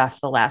powered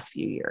stuff the last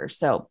few years.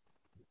 So,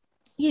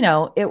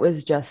 it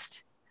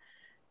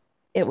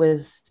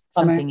was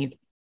something you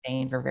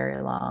for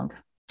very long.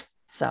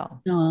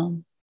 So,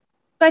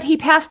 but he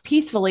passed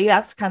peacefully.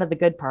 That's kind of the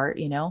good part,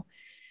 It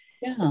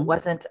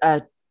wasn't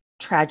a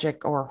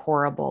tragic or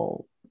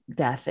horrible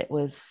death. It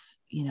was,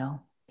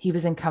 he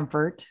was in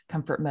comfort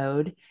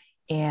mode,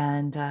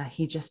 and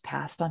he just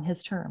passed on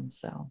his terms.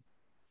 So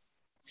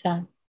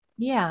sad.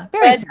 Yeah.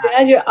 Very sad. You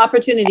had your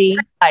opportunity.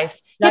 Life.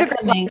 I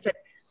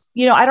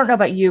don't know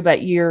about you,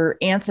 but your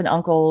aunts and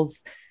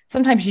uncles,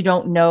 sometimes you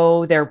don't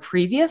know their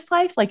previous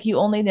life. Like you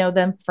only know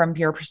them from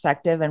your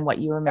perspective and what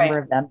you remember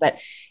of them. But,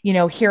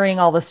 hearing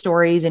all the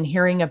stories and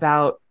hearing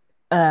about,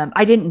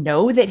 I didn't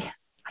know that,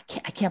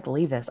 I can't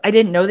believe this. I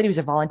didn't know that he was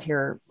a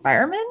volunteer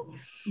fireman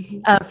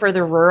for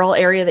the rural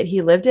area that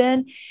he lived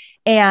in.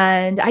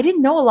 And I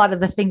didn't know a lot of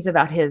the things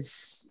about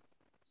his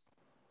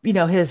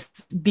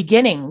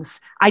beginnings.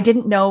 I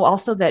didn't know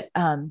also that,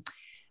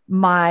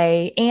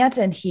 my aunt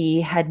and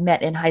he had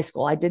met in high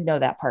school. I did know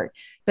that part,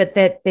 but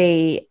that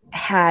they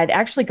had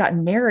actually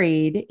gotten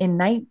married in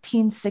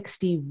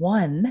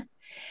 1961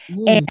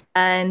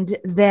 and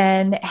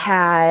then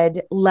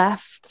had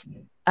left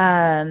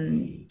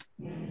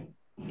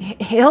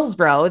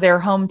Hillsborough, their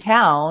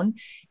hometown,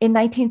 in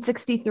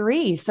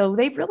 1963. So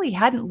they really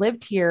hadn't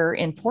lived here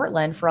in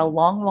Portland for a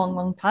long, long,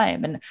 long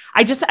time. And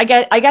I guess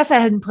I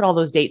hadn't put all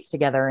those dates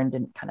together and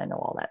didn't kind of know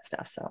all that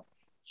stuff. So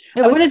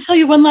I want to tell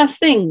you one last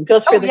thing.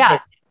 Goes for the kid.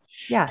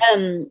 Yeah.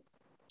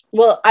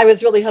 Well, I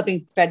was really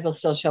hoping Fred will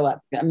still show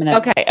up.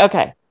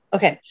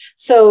 Okay.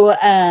 So,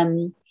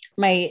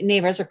 my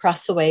neighbors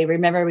across the way,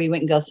 remember we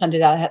went and go sunned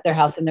it out at their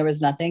house and there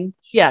was nothing.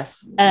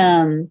 Yes.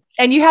 And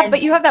you have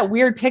that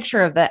weird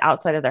picture of the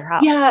outside of their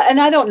house. Yeah. And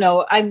I don't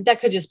know. That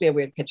could just be a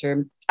weird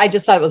picture. I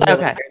just thought it was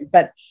really weird,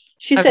 but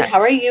she said, "How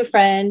are you,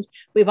 friend?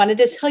 We wanted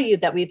to tell you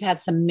that we've had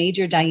some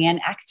major Diane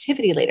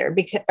activity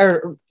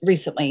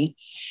recently.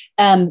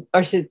 They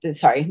said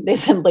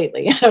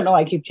lately. I don't know.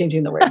 I keep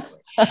changing the word.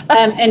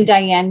 And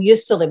Diane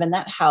used to live in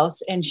that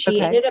house and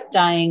she ended up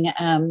dying,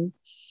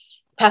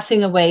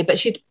 passing away, but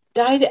she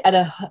died at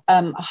a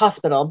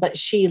hospital, but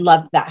she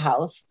loved that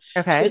house.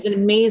 Okay. She was an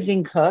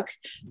amazing cook.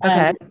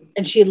 And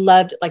she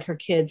loved like her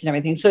kids and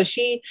everything. So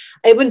it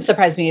wouldn't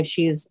surprise me if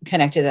she's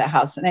connected to that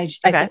house. And I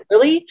said,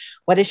 really?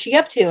 What is she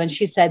up to? And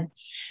she said,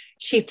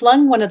 she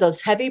flung one of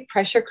those heavy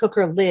pressure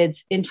cooker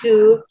lids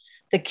into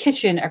the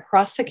kitchen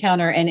across the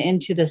counter and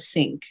into the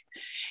sink.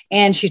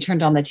 And she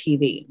turned on the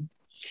TV.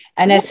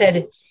 And I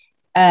said,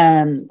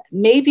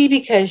 maybe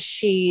because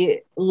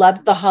she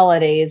loved the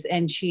holidays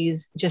and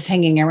she's just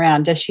hanging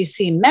around. Does she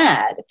seem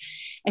mad?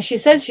 And she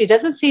says she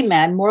doesn't seem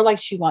mad, more like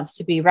she wants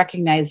to be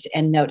recognized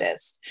and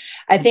noticed.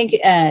 I think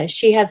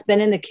she has been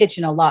in the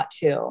kitchen a lot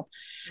too.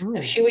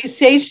 We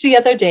staged the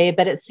other day,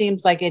 but it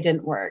seems like it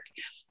didn't work.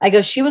 I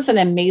go, she was an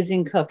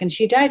amazing cook and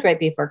she died right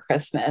before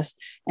Christmas.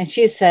 And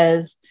she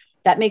says,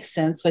 that makes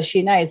sense. Was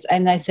she nice?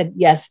 And I said,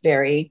 yes,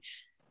 very.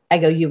 I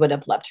go, you would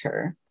have loved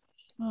her.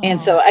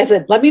 And so I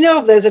said, let me know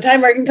if there's a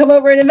time where I can come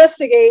over and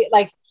investigate.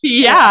 Like,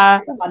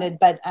 yeah, I wanted,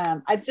 but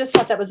I just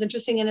thought that was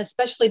interesting. And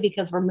especially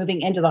because we're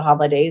moving into the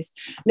holidays,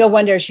 no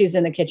wonder she's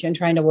in the kitchen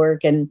trying to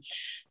work and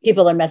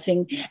people are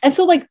messing. And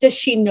so like, does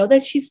she know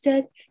that she's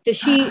dead? Is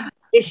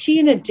she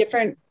in a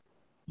different,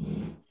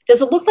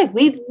 does it look like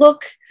we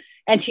look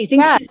and she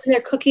thinks she's in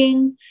there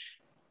cooking?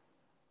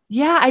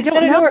 Yeah. I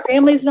don't know. Her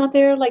family's not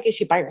there. Like, is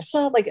she by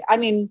herself? Like, I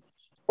mean,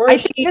 or I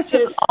think this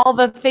is all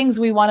the things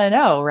we want to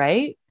know,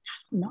 right?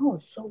 No,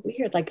 it's so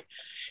weird. Like,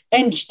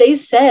 and they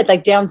said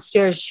like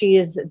downstairs, she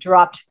has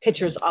dropped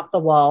pictures off the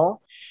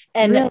wall.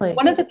 And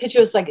one of the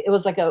pictures, like,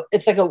 it's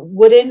like a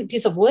wooden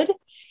piece of wood.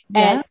 Yeah.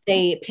 And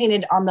they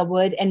painted on the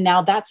wood. And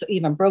now that's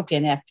even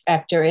broken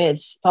after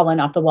it's fallen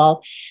off the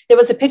wall. There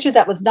was a picture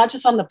that was not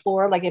just on the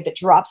floor. Like if it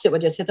drops, it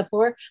would just hit the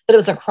floor, but it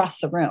was across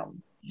the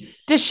room.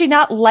 Does she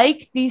not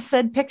like these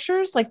said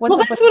pictures? Like,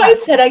 that's what I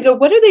said. I go,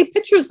 what are they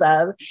pictures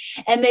of?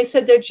 And they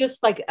said, they're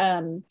just like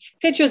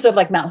pictures of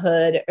like Mount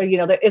Hood, or,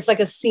 it's like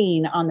a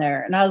scene on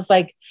there. And I was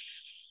like,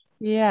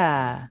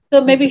 yeah.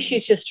 So maybe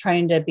she's just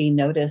trying to be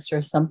noticed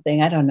or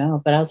something. I don't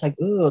know. But I was like,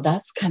 ooh,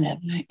 that's kind of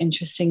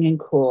interesting and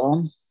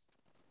cool.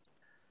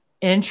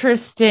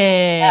 Interesting.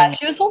 Yeah,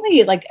 she was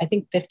only like, I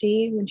think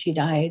 50 when she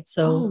died.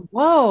 So,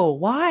 whoa,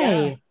 why?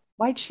 Yeah.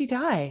 Why'd she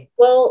die?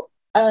 Well,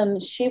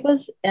 she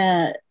was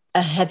a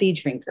heavy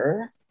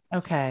drinker.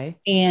 Okay.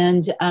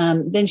 And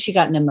then she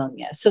got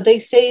pneumonia. So they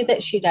say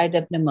that she died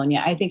of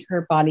pneumonia. I think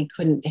her body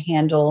couldn't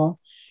handle,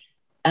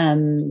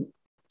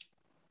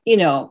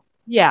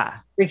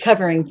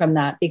 recovering from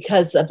that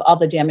because of all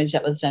the damage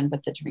that was done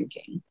with the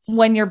drinking.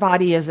 When your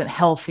body isn't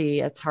healthy,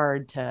 it's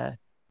hard to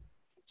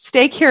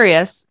stay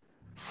curious,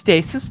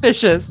 stay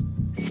suspicious,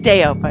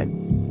 stay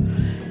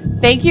open.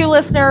 Thank you,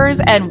 listeners,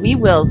 and we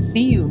will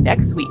see you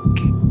next week.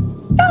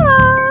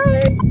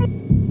 Bye.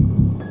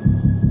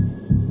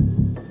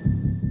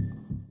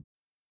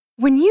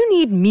 When you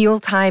need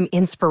mealtime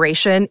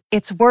inspiration,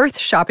 it's worth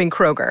shopping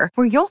Kroger,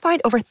 where you'll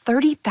find over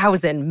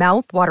 30,000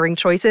 mouth-watering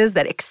choices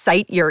that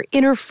excite your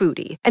inner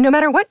foodie. And no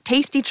matter what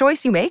tasty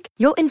choice you make,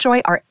 you'll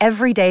enjoy our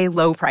everyday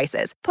low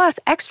prices, plus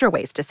extra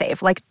ways to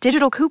save, like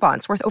digital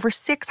coupons worth over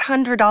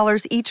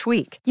 $600 each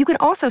week. You can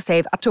also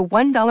save up to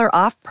 $1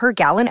 off per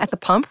gallon at the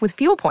pump with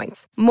fuel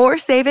points. More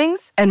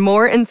savings and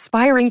more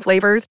inspiring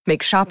flavors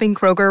make shopping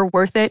Kroger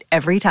worth it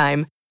every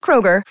time.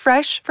 Kroger,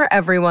 fresh for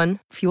everyone.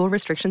 Fuel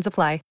restrictions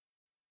apply.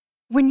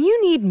 When you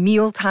need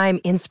mealtime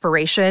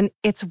inspiration,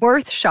 it's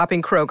worth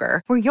shopping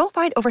Kroger, where you'll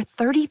find over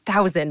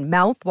 30,000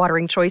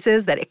 mouth-watering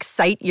choices that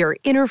excite your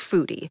inner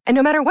foodie. And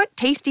no matter what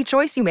tasty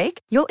choice you make,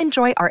 you'll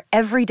enjoy our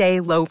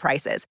everyday low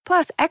prices,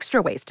 plus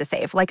extra ways to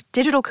save, like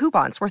digital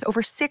coupons worth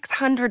over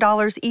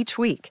 $600 each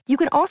week. You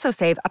can also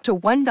save up to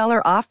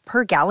 $1 off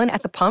per gallon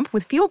at the pump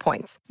with fuel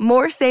points.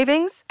 More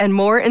savings and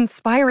more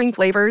inspiring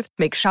flavors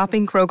make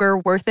shopping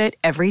Kroger worth it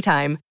every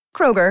time.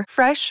 Kroger,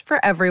 fresh for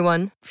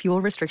everyone.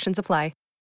 Fuel restrictions apply.